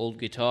beautiful old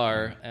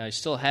guitar. I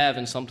still have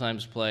and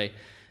sometimes play,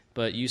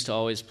 but used to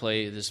always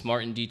play this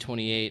Martin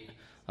D28.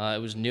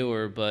 It was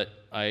newer, but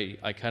I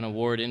kind of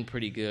wore it in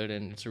pretty good,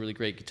 and it's a really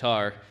great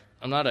guitar.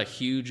 I'm not a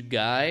huge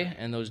guy,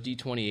 and those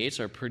D28s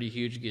are pretty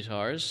huge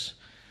guitars.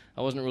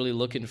 I wasn't really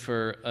looking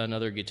for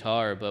another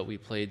guitar, but we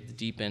played the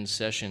Deep End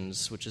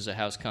Sessions, which is a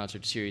house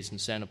concert series in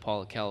Santa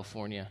Paula,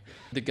 California.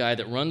 The guy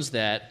that runs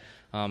that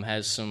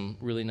has some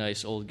really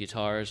nice old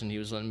guitars, and he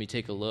was letting me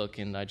take a look,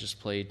 and I just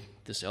played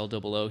this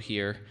L00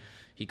 here.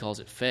 he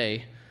calls it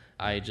Fey,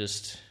 I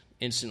just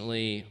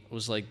instantly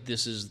was like,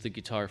 this is the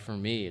guitar for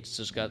me. It's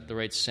just got the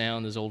right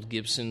sound. Those old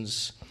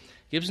Gibsons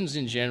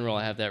in general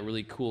have that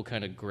really cool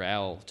kind of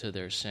growl to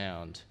their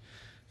sound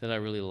that I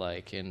really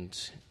like. And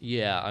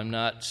yeah, I'm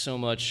not so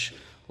much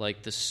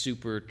like the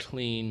super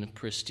clean,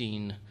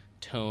 pristine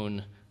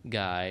tone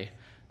guy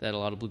that a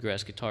lot of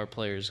bluegrass guitar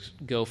players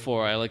go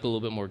for. I like a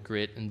little bit more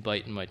grit and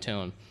bite in my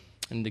tone.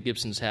 And the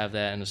Gibsons have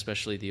that, and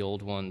especially the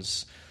old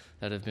ones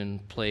that have been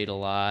played a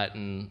lot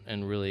and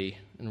really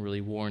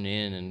worn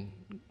in and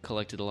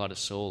collected a lot of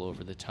soul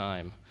over the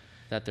time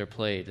that they're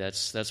played.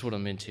 That's what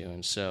I'm into.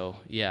 And so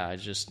yeah, I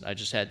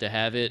just had to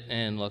have it,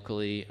 and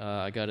luckily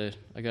I got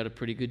a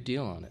pretty good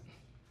deal on it.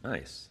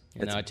 Nice.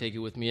 And now I take it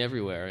with me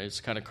everywhere. It's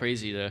kind of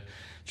crazy to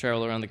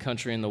travel around the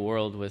country and the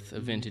world with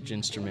a vintage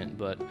instrument,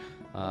 but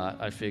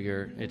I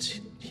figure it's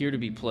here to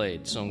be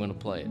played, so I'm going to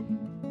play it.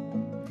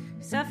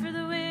 Suffer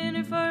the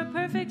winter for a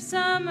perfect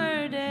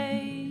summer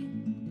day.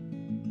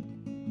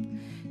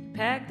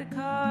 Pack the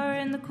car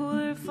and the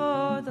cooler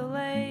for the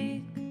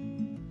lake.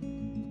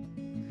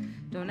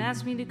 Don't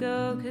ask me to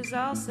go, 'cause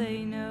I'll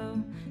say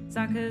no. It's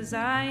not 'cause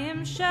I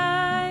am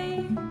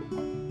shy.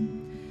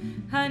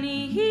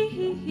 Honey,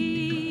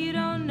 you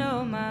don't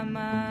know my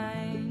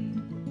mind.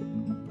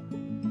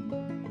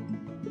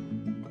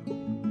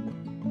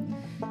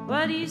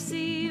 What do you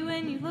see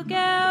when you look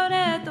out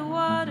at the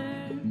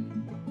water?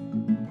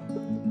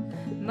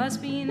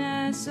 Must be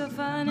nice, so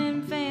fun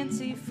and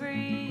fancy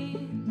free.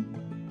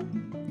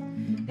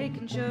 It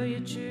can show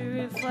your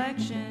true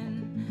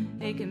reflection.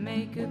 It can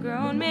make a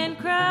grown man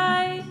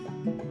cry.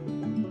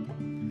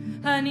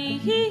 Honey,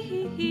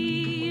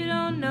 you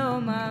don't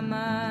know my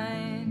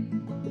mind.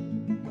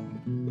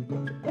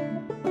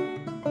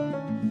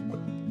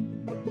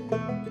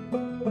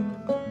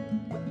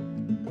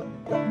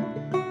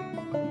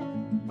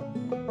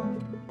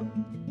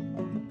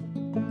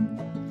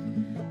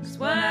 It's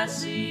what I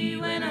see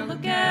when I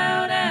look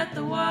out at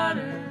the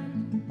water.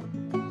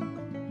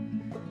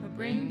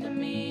 Bring to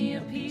me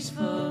a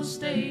peaceful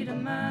state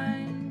of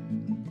mind.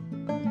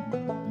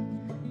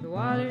 The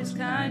water's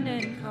kind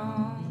and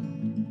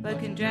calm, but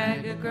can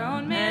drag a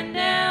grown man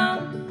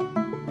down.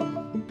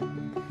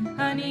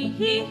 Honey,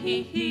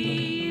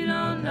 you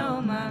don't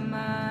know my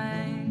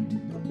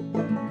mind.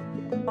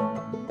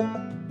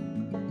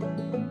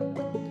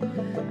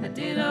 I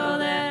did all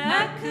that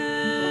I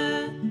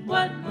could.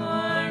 What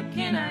more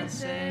can I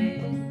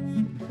say?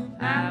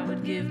 I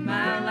would give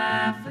my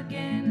life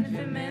again if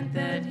it meant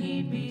that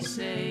he'd be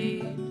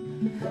saved.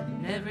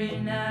 And every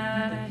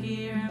night I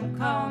hear him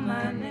call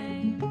my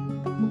name.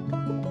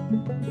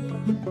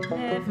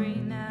 Every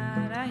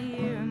night I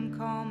hear him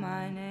call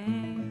my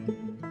name.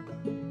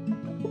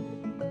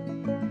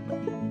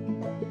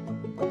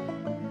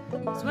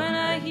 'Cause when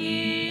I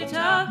hear you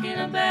talking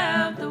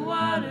about the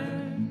water,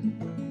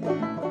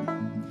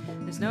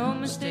 there's no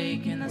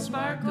mistaking the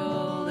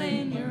sparkle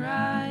in your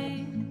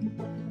eye.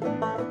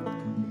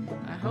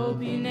 I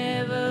hope you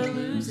never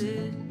lose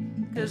it,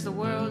 'cause the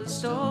world is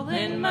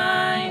stolen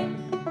mine.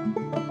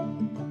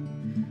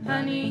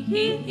 Honey,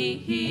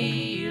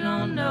 you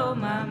don't know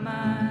my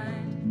mind.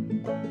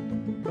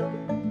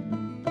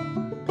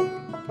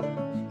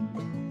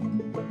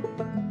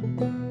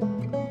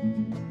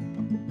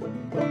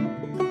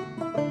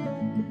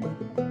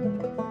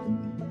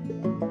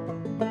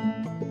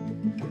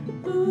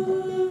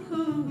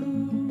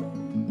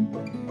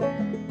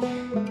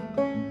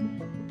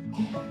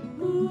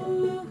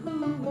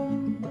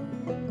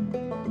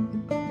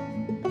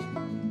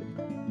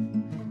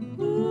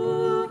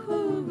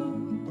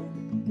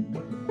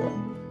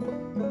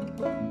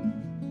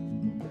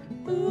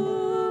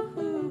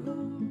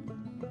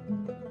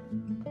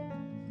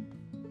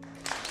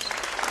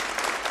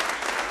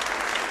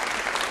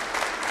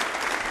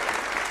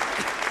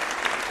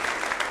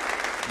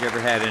 You ever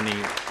had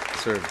any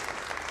sort of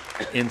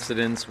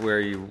incidents where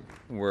you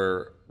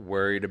were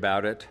worried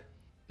about it?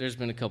 There's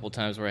been a couple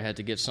times where I had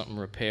to get something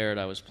repaired.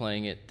 I was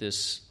playing it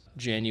this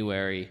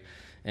January,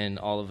 and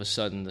all of a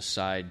sudden the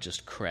side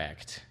just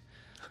cracked.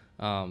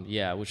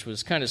 Yeah, which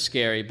was kind of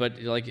scary, but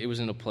like it was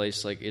in a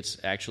place like it's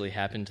actually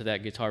happened to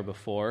that guitar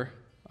before.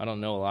 I don't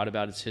know a lot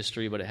about its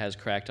history, but it has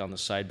cracked on the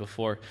side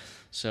before,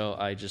 so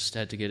I just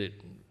had to get it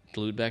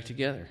glued back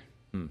together.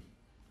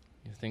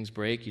 If things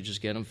break, you just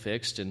get them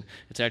fixed, and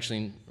it's actually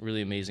in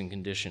really amazing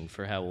condition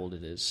for how old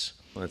it is.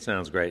 Well, it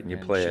sounds great, and you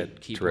play it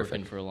keep terrific.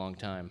 working for a long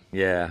time.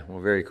 Yeah, well,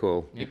 very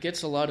cool. It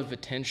gets a lot of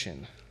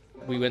attention.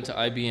 We went to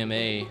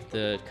IBMA,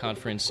 the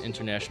Conference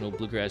International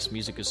Bluegrass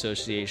Music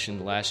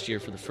Association, last year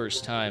for the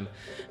first time,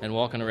 and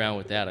walking around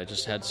with that, I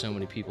just had so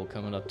many people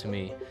coming up to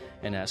me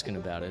and asking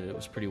about it. It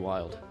was pretty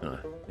wild.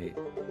 Neat.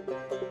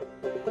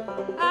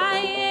 I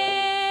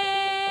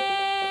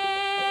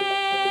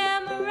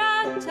am a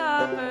rock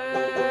topper.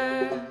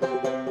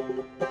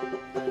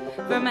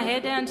 From my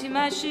head down to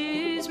my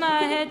shoes,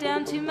 my head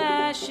down to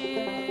my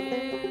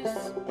shoes.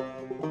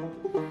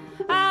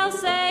 I'll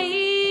save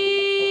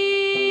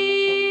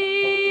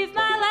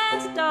my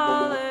last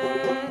dollar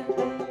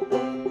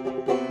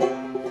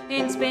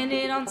and spend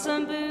it on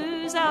some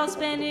booze. I'll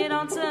spend it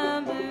on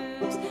some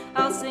blues.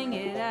 I'll sing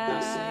it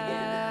out,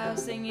 I'll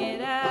sing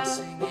it out,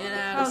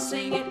 I'll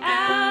sing it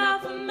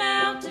out off a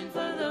mountain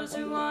for those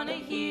who want to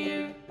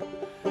hear.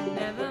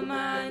 Never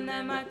mind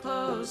that my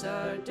clothes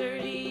are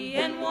dirty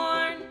and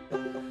worn.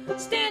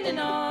 Standing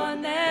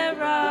on that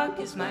rock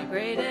is my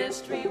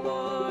greatest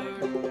reward.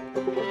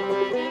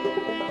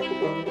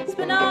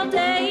 Spend all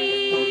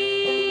day,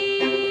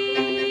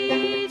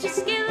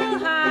 just get a little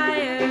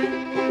higher.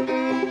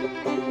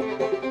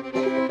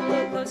 A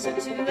little closer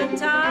to the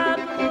top,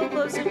 a little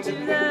closer to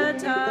the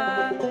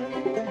top.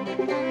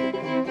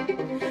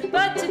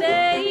 But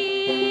today,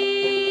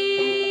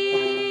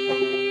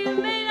 you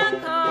may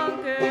not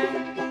conquer.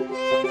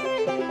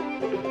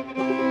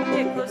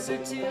 Get closer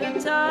to the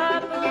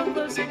top, a little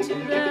closer to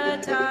the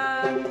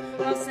top.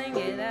 I'll sing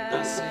it out,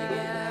 I'll sing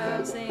it out,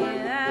 I'll sing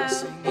it out, I'll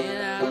sing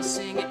it out, I'll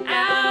sing it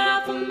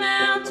out off a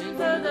mountain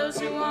for those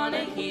who want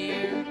to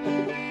hear.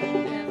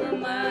 Never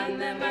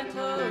mind that my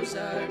clothes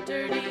are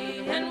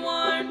dirty and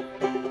worn.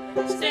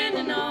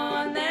 Standing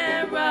on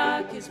that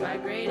rock is my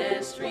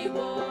greatest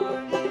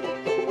reward.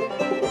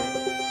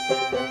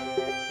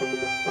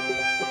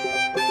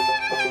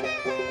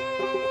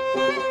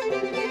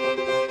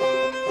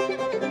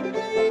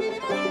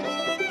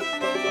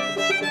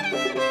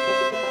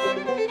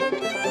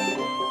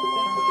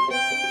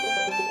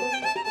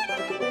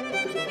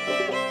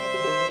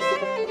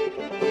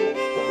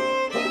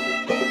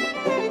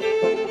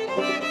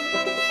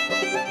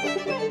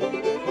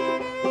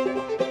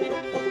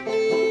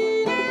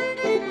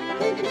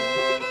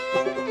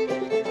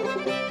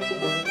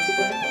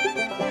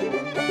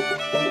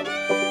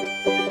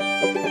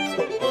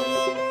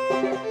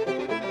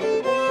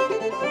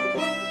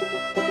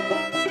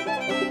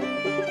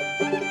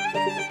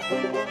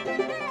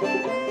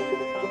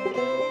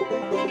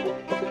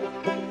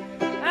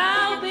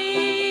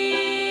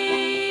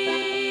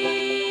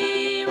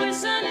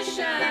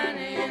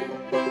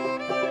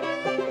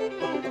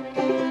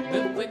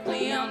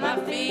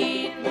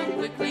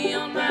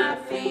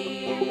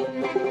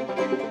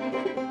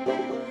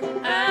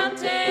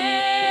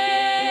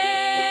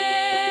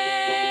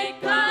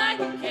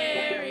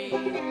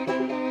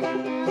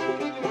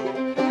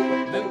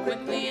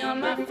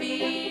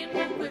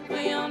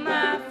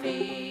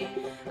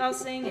 I'll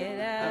sing it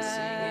out, I'll sing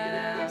it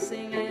out, I'll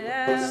sing it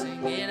out, I'll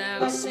sing it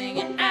out, I'll sing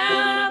it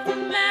out off the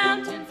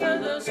mountain for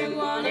those who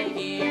want to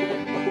hear.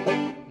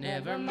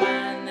 Never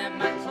mind that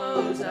my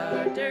clothes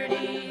are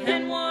dirty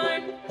and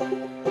worn.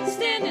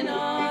 Standing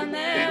on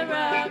that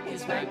rock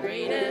is my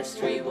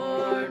greatest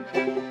reward.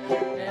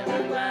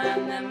 Never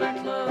mind that my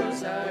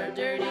clothes are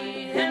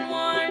dirty and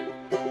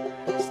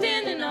worn.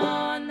 Standing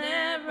on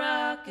that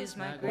rock is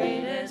my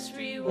greatest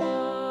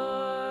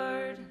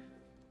reward.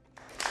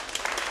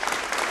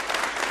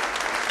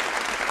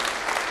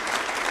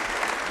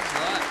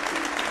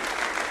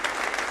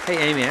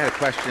 Hey, Amy, I had a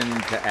question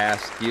to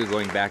ask you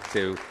going back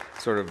to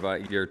sort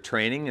of your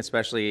training,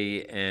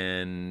 especially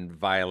in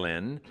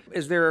violin.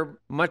 Is there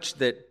much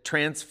that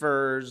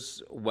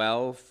transfers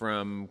well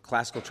from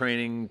classical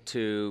training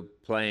to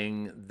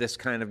playing this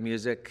kind of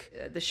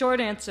music? The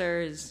short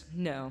answer is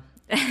no.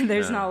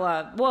 There's not a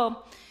lot.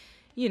 Well,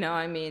 you know,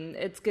 I mean,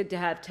 it's good to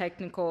have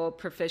technical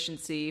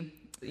proficiency.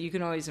 You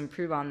can always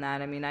improve on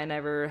that. I mean, I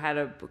never had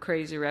a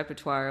crazy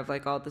repertoire of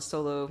like all the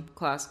solo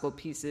classical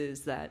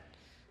pieces that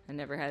I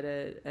never had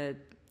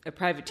a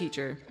private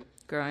teacher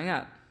growing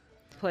up.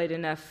 Played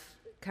enough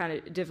kind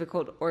of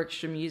difficult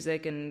orchestra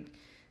music and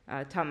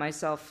taught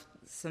myself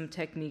some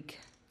technique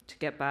to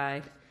get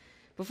by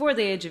before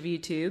the age of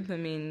YouTube. I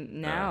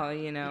mean, now,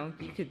 you know,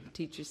 you could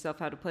teach yourself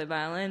how to play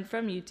violin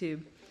from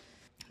YouTube.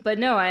 But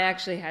no, I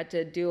actually had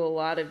to do a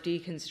lot of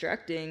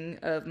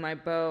deconstructing of my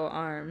bow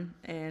arm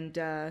and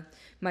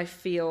my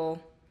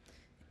feel,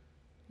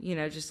 you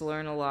know, just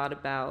learn a lot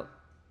about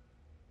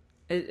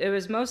it. It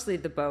was mostly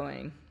the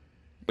bowing.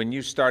 When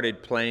you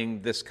started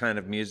playing this kind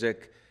of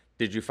music,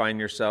 did you find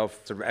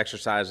yourself sort of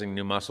exercising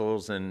new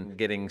muscles and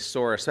getting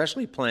sore,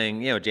 especially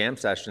playing, you know, jam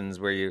sessions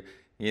where you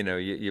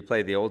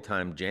play the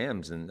old-time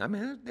jams, and I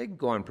mean, they can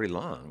go on pretty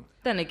long.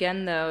 Then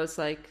again, though, it's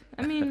like,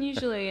 I mean,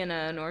 usually in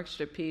an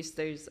orchestra piece,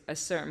 there's a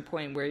certain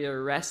point where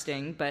you're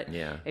resting, but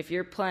if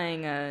you're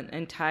playing an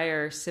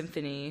entire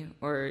symphony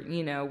or,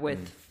 you know,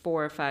 with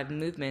 4 or 5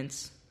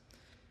 movements,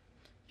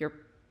 you're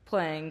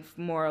playing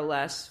more or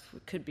less,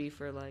 could be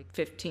for like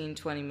 15,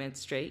 20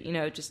 minutes straight, you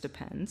know, it just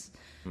depends.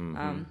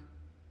 Mm-hmm.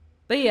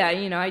 But yeah,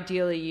 you know,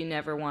 ideally you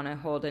never want to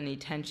hold any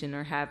tension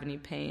or have any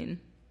pain.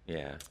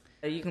 Yeah.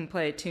 You can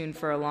play a tune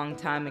for a long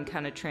time and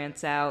kind of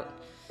trance out,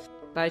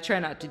 but I try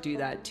not to do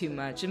that too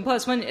much. And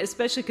plus,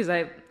 especially because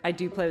I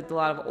do play with a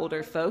lot of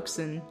older folks,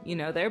 and you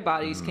know their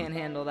bodies can't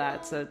handle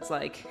that, so it's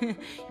like you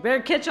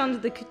better catch on to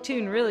the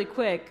tune really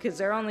quick because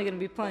they're only going to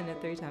be playing it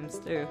 3 times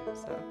through.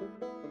 So.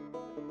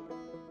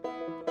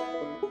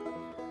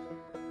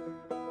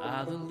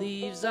 The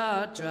leaves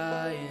are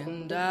dry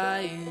and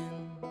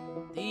dying.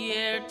 The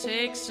air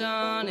takes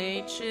on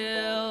a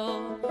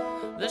chill.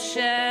 The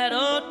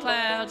shadowed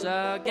clouds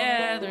are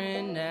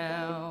gathering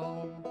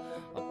now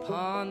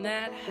upon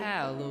that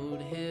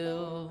hallowed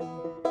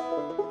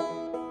hill.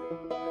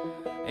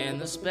 And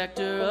the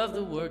specter of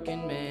the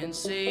working man's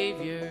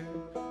savior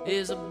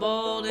is a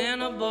bold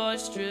and a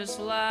boisterous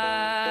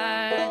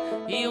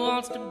lie. He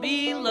wants to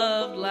be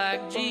loved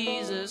like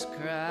Jesus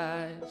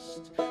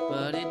Christ,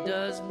 but he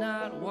does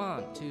not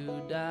want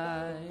to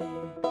die.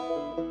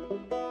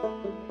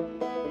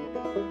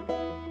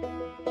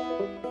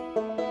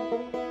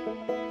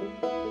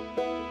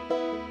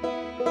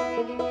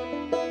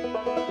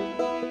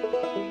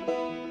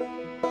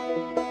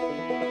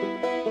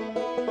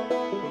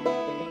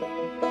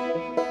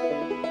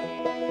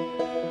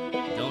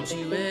 Don't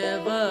you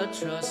ever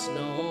trust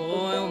no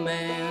oil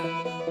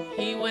man.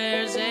 He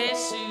wears a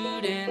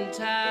suit and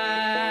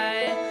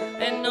tie.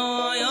 An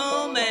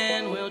oil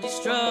man will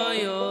destroy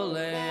your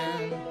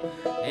land,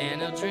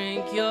 and he'll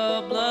drink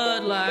your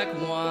blood like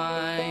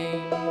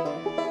wine.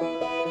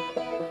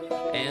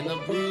 And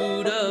the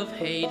brood of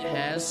hate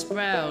has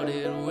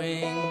sprouted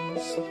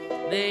wings.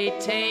 They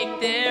take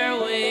their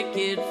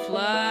wicked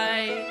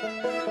flight.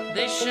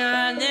 They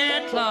shine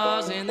their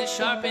claws and they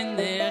sharpen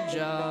their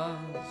jaws.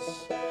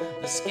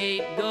 The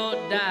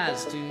scapegoat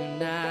dies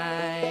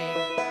tonight.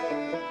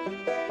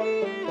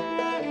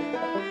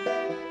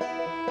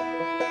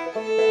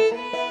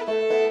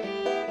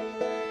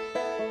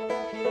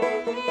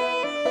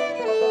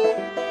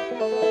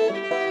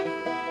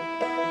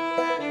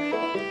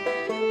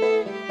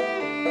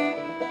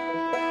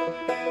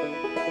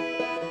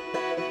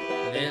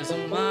 There's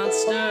a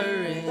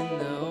monster in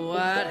the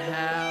White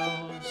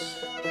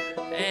House,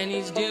 and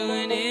he's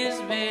doing his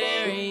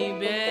very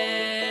best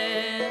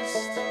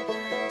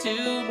to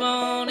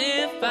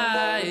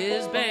bonify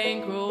his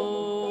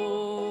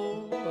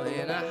bankroll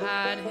and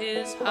hide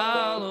his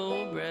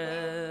hollow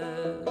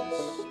breast.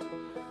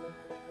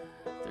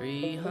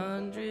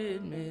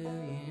 300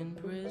 million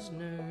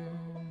prisoners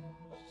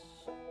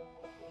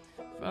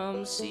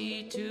from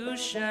sea to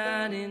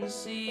shining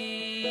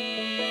sea.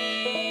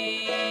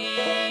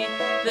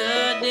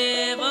 The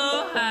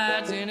devil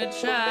hides in a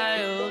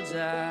child's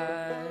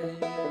eyes,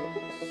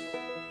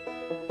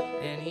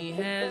 and he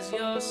has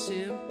your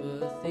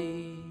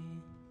sympathy.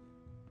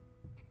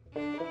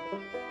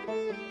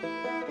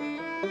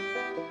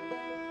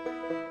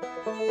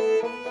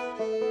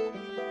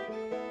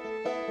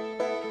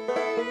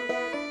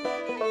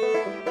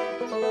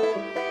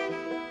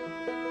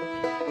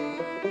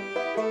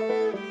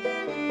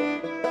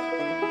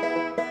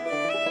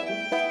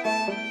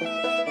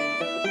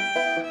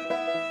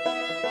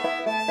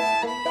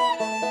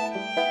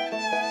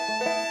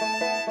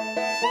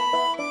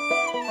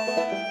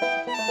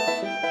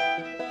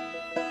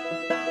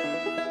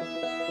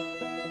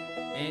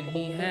 And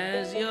he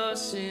has your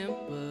sympathy.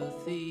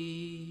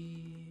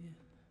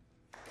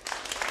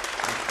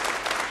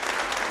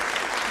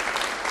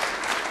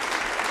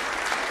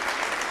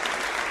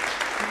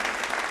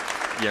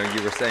 You know,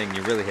 you were saying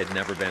you really had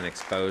never been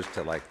exposed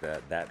to like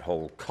that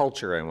whole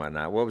culture and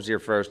whatnot. What was your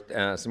first,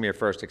 some of your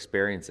first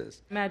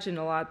experiences? Imagine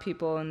a lot of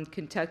people in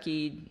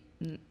Kentucky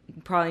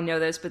probably know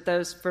this, but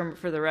those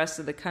for the rest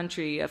of the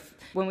country,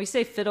 when we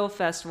say fiddle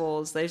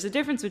festivals, there's a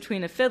difference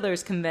between a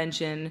fiddler's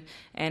convention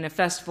and a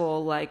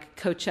festival like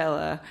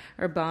Coachella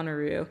or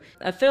Bonnaroo.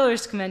 A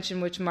fiddler's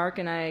convention, which Mark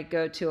and I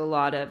go to a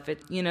lot of,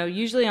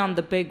 usually on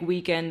the big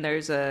weekend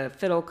there's a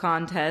fiddle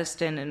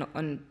contest and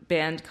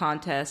band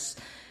contests,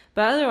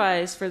 but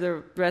otherwise for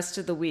the rest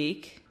of the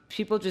week,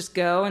 people just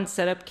go and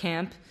set up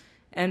camp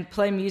and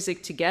play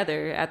music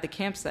together at the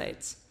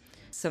campsites.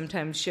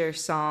 Sometimes share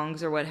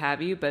songs or what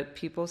have you, but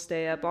people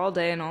stay up all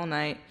day and all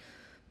night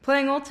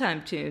playing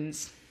old-time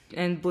tunes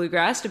and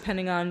bluegrass,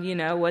 depending on,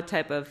 what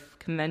type of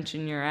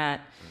convention you're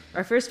at.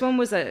 Our first one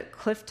was at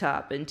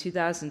Clifftop in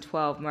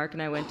 2012. Mark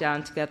and I went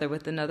down together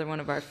with another one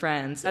of our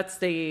friends. That's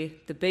the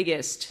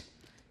biggest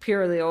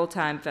purely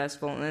old-time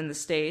festival in the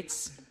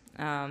States.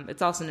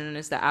 It's also known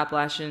as the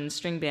Appalachian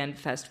String Band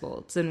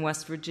Festival. It's in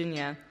West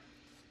Virginia.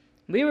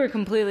 We were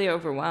completely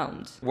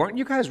overwhelmed. Weren't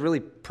you guys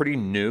really pretty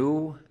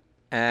new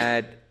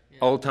at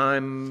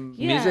old-time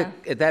music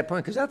at that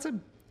point? Because that's a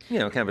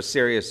kind of a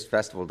serious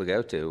festival to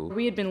go to.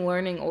 We had been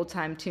learning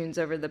old-time tunes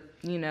over the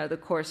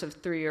course of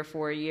 3 or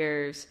 4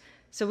 years,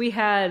 so we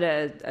had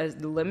a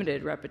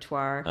limited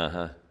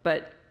repertoire,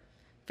 but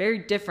very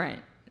different.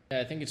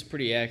 I think it's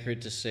pretty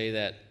accurate to say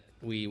that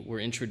we were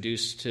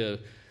introduced to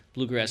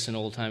bluegrass and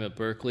old time at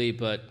Berkeley,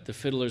 but the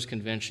Fiddlers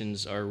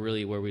Conventions are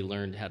really where we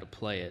learned how to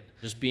play it.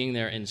 Just being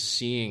there and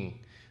seeing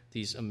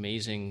these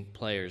amazing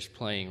players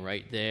playing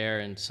right there,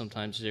 and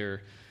sometimes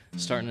they're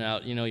starting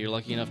out, you're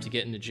lucky enough to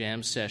get in the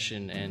jam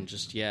session and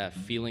just,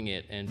 feeling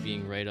it and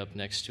being right up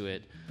next to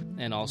it,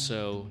 and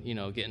also,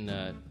 getting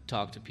to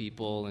talk to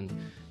people and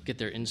get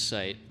their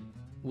insight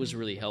was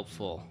really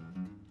helpful.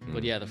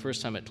 But the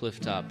first time at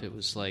Clifftop, it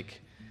was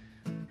like,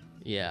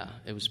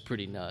 it was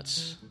pretty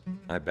nuts.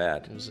 I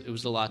bet. It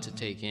was a lot to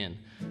take in,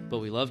 but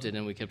we loved it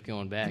and we kept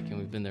going back, and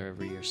we've been there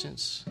every year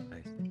since.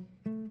 Nice.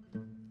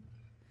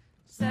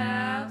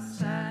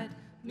 Southside,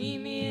 meet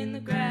me in the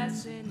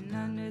grass sitting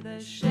under the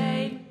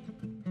shade.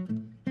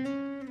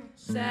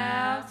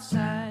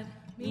 Southside,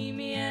 meet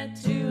me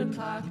at 2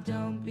 o'clock,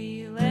 don't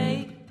be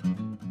late.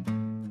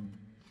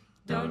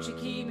 Don't Don't you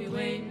keep me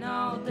waiting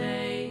all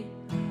day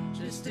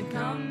just to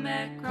come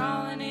back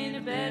crawling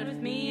into bed with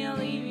me. I'll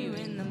leave you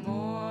in the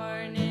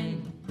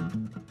morning.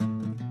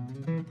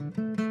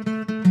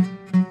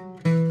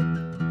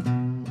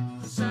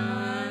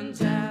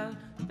 Sun's out,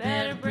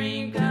 better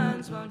bring your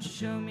guns, won't you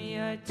show me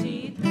your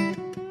teeth?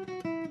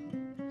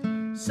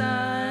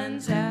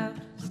 Sun's out,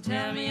 so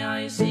tell me all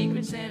your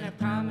secrets and I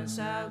promise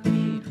I'll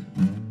keep.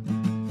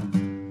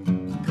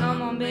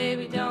 Come on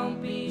baby,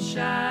 don't be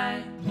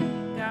shy.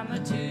 Got my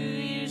 2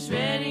 ears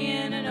ready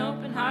and an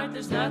open heart,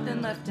 there's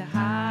nothing left to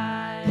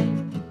hide.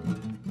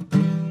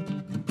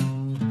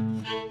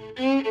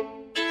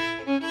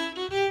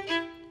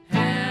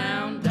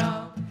 Hound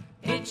dog,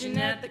 itching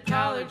at the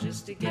collar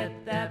just to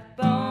get that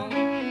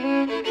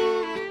bone.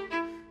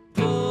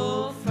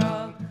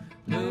 Bullfrog,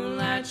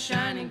 moonlight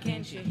shining,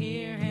 can't you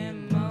hear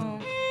him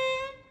moan?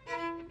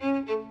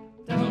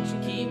 Don't you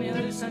keep me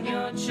loose on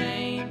your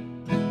chain.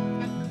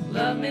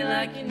 Love me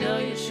like you know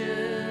you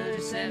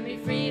should. Set me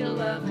free to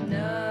love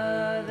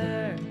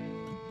another.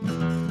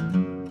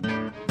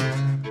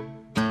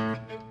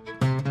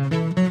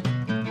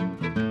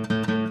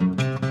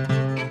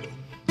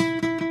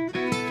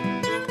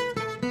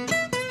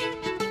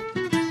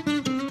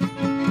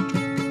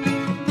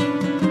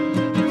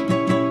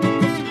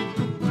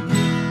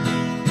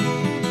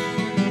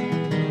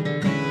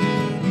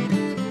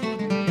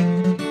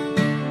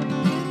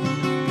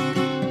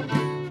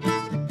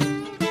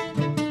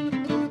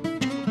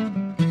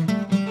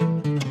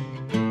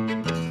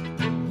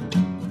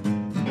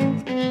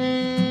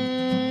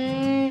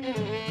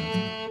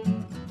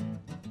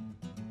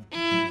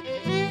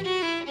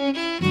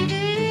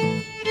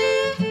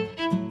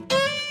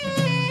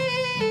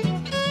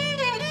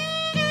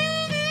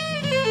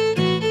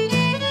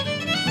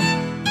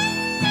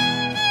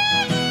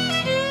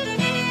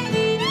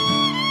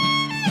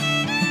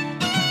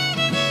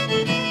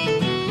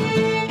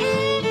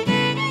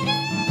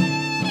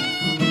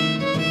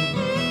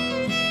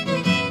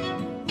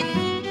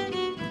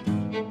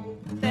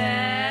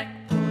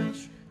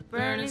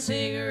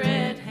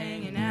 Cigarette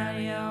hanging out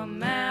of your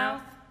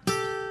mouth.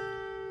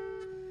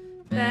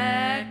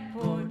 Back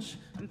porch,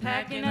 I'm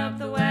packing up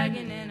the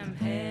wagon and I'm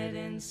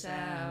heading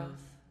south.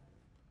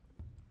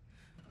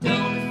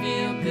 Don't it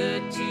feel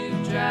good to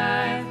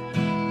drive?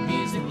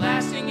 Music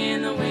blasting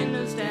and the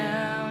windows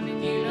down,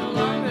 and you no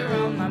longer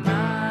on my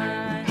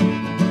mind.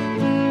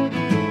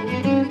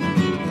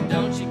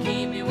 Don't you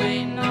keep me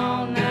waiting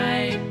all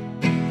night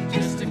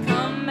just to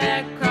come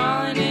back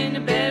crawling into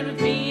bed with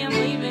me. I'm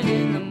leaving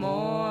in the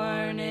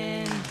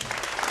morning.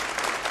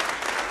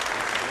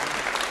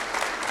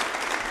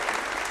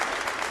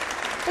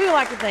 We would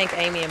like to thank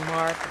Amy and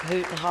Mark of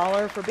Hoot and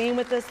Holler for being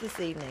with us this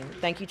evening.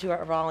 Thank you to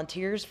our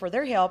volunteers for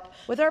their help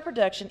with our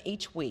production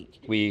each week.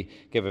 We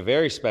give a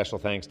very special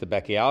thanks to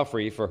Becky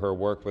Alfrey for her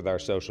work with our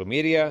social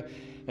media,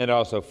 and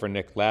also for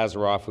Nick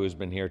Lazaroff, who's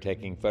been here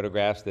taking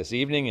photographs this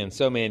evening and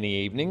so many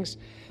evenings.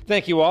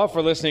 Thank you all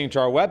for listening to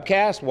our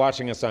webcast,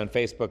 watching us on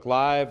Facebook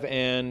Live,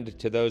 and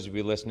to those of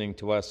you listening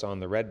to us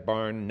on the Red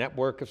Barn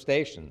network of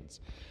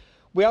stations.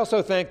 We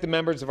also thank the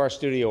members of our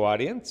studio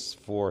audience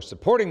for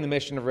supporting the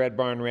mission of Red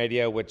Barn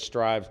Radio, which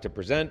strives to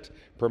present,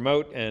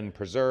 promote, and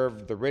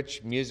preserve the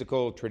rich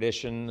musical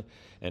tradition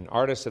and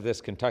artists of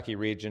this Kentucky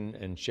region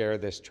and share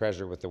this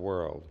treasure with the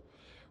world.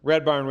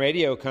 Red Barn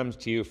Radio comes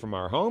to you from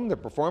our home, the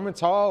Performance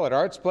Hall at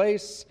Arts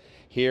Place,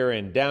 here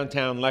in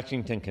downtown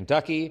Lexington,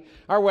 Kentucky.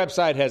 Our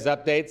website has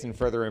updates and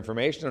further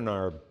information on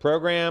our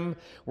program.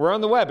 We're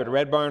on the web at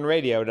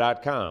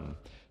redbarnradio.com.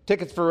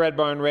 Tickets for Red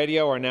Barn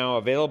Radio are now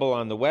available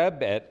on the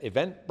web at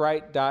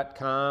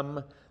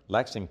eventbrite.com,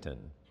 Lexington.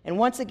 And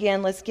once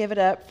again, let's give it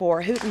up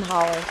for Hoot and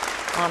Holler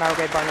on our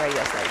Red Barn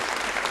Radio stage.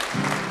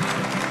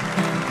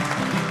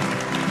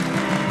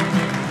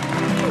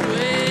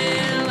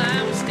 Well,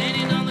 I was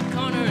standing on the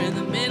corner in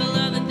the middle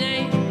of the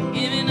day,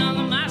 giving all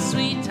of my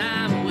sweet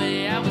time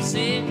away. I was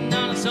sitting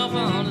on a sofa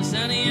on a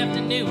sunny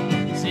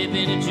afternoon,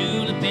 sipping a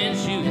julep and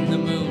shooting the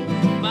moon,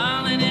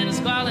 balling and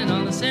squalling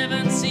on the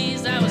seven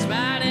seas. I was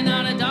riding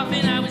on a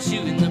dolphin, I was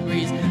shooting the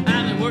breeze.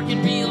 I've been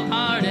working real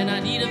hard and I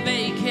need a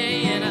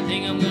vacay, and I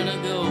think I'm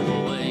gonna go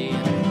away.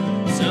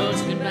 So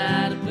it's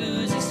goodbye to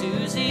Boozy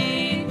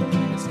Susie,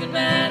 it's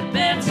goodbye to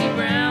Betsy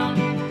Brown.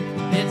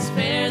 It's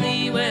fare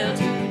thee well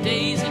to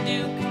Daisy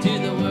Duke, to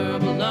the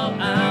world below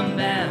I'm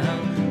bound.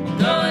 I'm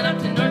going up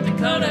to North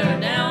Dakota or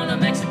down to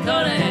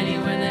Mexico, to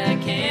anywhere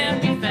that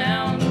can't be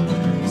found.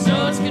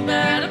 So it's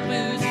goodbye to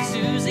Boozy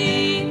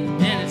Susie,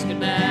 and it's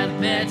goodbye to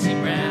Betsy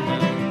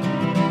Brown.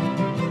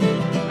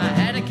 I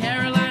had a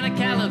Carolina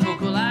Calico,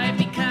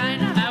 Calliope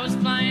kind. I was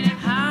flying it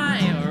high,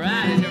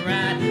 riding a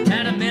ride.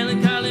 Had a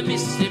melancholy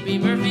Mississippi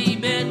Murphy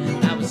bed.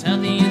 I was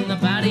healthy in the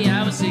body,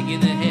 I was sick in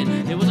the head.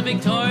 It was a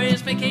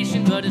victorious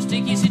vacation, but a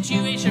sticky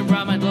situation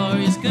brought my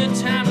glorious good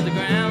time to the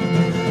ground.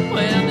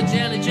 Well, the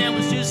jelly jam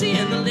was juicy,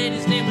 and the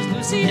lady's name was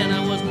Lucy, and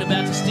I wasn't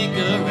about to stick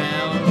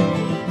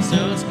around.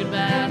 So it's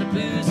goodbye to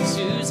Boozy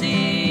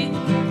Susie,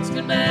 it's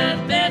goodbye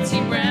to Betsy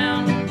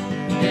Brown.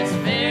 It's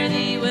fare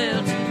thee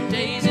well to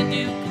Daisy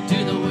Duke,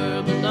 to the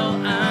world below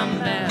I'm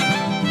bound.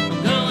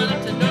 I'm going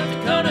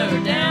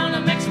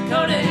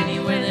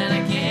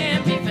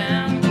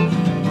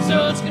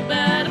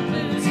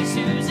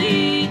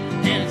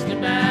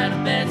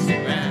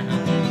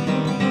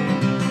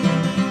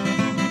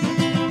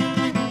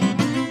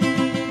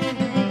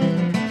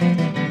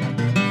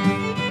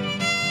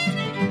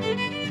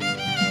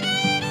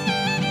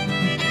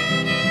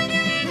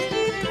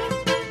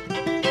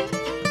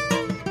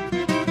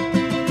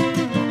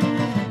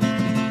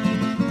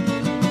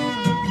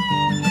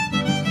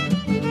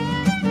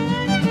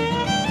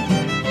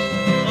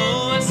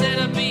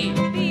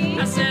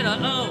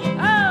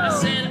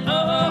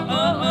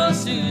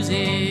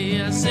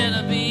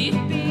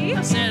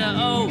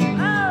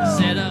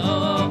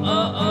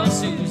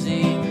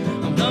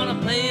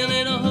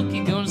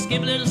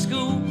little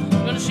school.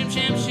 Gonna shim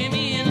sham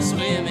shimmy in a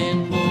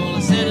swimming pool. I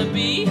said a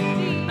B,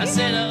 I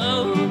said a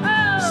O,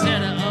 I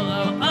said a O,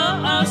 O,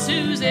 O, O,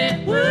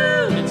 Susie.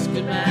 Woo! It's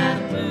goodbye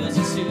to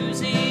Boozy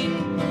Susie.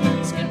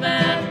 It's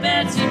goodbye to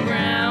Betsy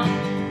Brown.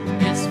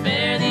 It's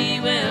fare thee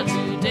well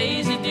to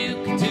Daisy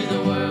Duke, and to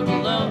the world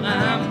below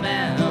I'm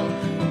bound.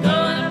 I'm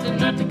going up to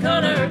North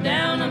Dakota or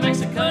down to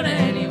Mexico, to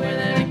anywhere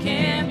that it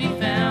can be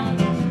found.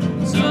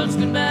 So it's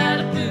goodbye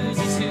to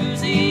Boozy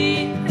Susie,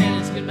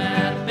 and it's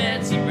goodbye to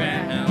Betsy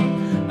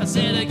Brown. I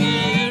said a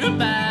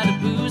goodbye to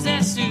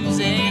Boozy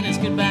Susie, and it's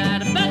goodbye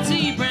to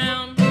Betsy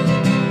Brown.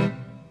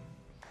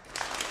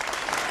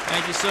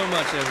 Thank you so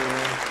much,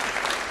 everyone.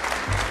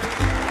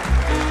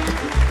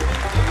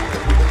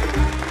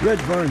 Red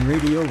Barn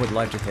Radio would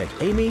like to thank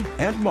Amy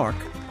and Mark,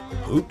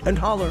 Hoot and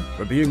Holler,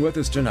 for being with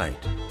us tonight.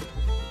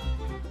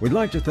 We'd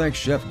like to thank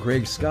Chef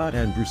Greg Scott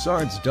and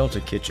Broussard's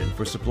Delta Kitchen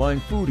for supplying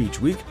food each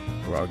week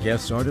for our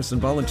guests, artists,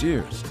 and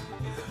volunteers.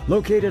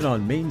 Located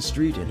on Main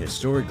Street in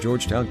historic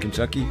Georgetown,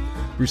 Kentucky,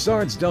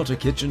 Broussard's Delta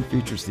Kitchen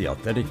features the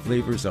authentic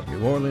flavors of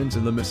New Orleans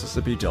and the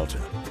Mississippi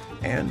Delta,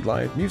 and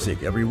live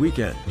music every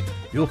weekend.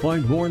 You'll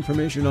find more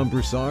information on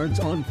Broussard's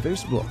on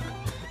Facebook.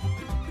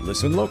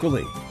 Listen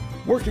locally,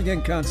 working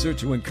in concert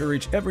to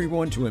encourage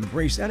everyone to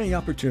embrace any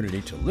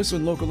opportunity to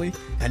listen locally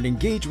and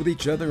engage with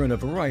each other in a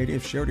variety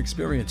of shared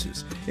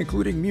experiences,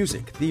 including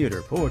music,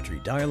 theater,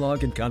 poetry,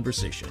 dialogue, and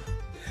conversation.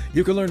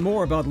 You can learn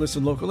more about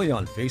Listen Locally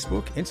on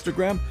Facebook,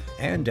 Instagram,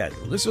 and at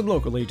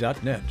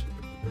listenlocally.net.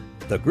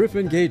 The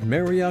Griffin Gate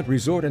Marriott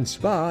Resort and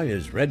Spa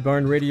is Red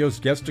Barn Radio's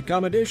guest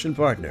accommodation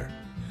partner,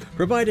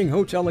 providing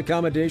hotel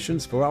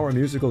accommodations for our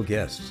musical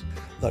guests.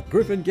 The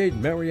Griffin Gate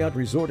Marriott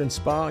Resort and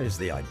Spa is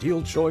the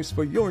ideal choice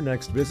for your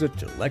next visit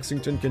to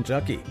Lexington,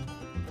 Kentucky.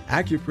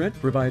 AccuPrint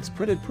provides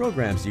printed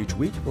programs each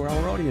week for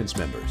our audience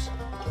members.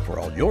 For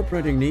all your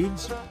printing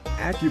needs,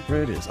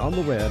 AccuPrint is on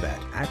the web at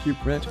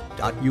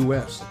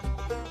accuprint.us.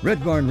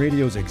 Red Barn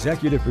Radio's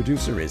executive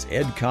producer is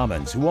Ed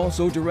Commons, who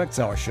also directs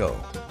our show.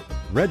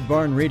 Red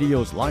Barn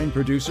Radio's line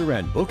producer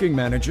and booking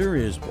manager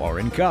is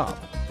Warren Cobb.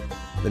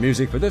 The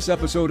music for this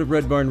episode of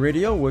Red Barn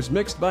Radio was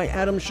mixed by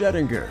Adam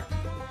Schettinger.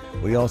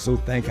 We also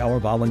thank our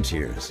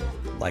volunteers.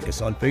 Like us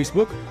on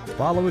Facebook,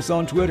 follow us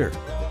on Twitter.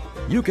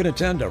 You can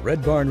attend a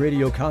Red Barn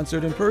Radio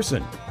concert in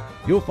person.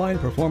 You'll find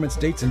performance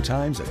dates and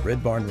times at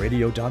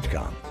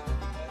redbarnradio.com.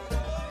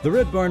 The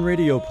Red Barn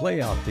Radio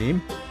playout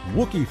theme,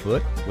 Wookie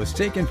Foot, was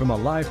taken from a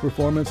live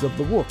performance of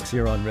the Wooks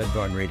here on Red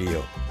Barn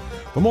Radio.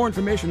 For more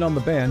information on the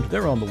band,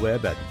 they're on the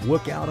web at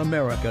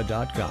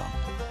wookoutamerica.com.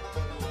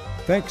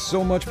 Thanks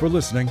so much for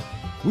listening.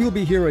 We'll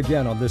be here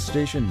again on this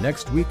station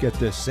next week at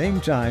this same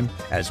time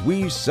as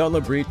we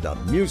celebrate the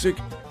music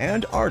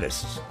and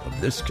artists of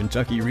this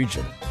Kentucky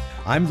region.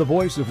 I'm the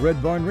voice of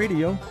Red Barn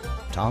Radio,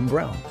 Tom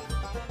Brown.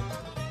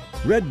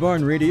 Red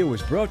Barn Radio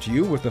is brought to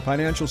you with the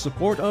financial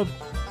support of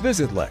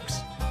Visit Lex,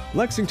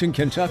 Lexington,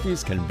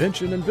 Kentucky's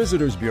Convention and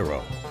Visitors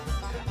Bureau.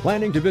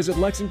 Planning to visit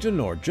Lexington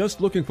or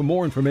just looking for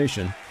more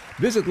information,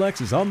 Visit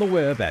Lex is on the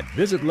web at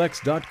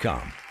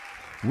visitlex.com.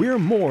 We're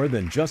more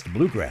than just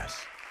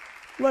bluegrass.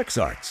 Lex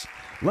Arts,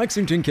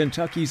 Lexington,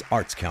 Kentucky's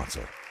Arts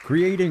Council,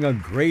 creating a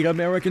great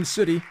American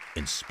city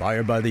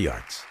inspired by the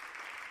arts.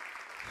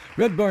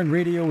 Red Barn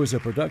Radio is a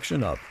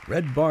production of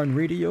Red Barn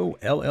Radio,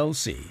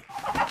 LLC.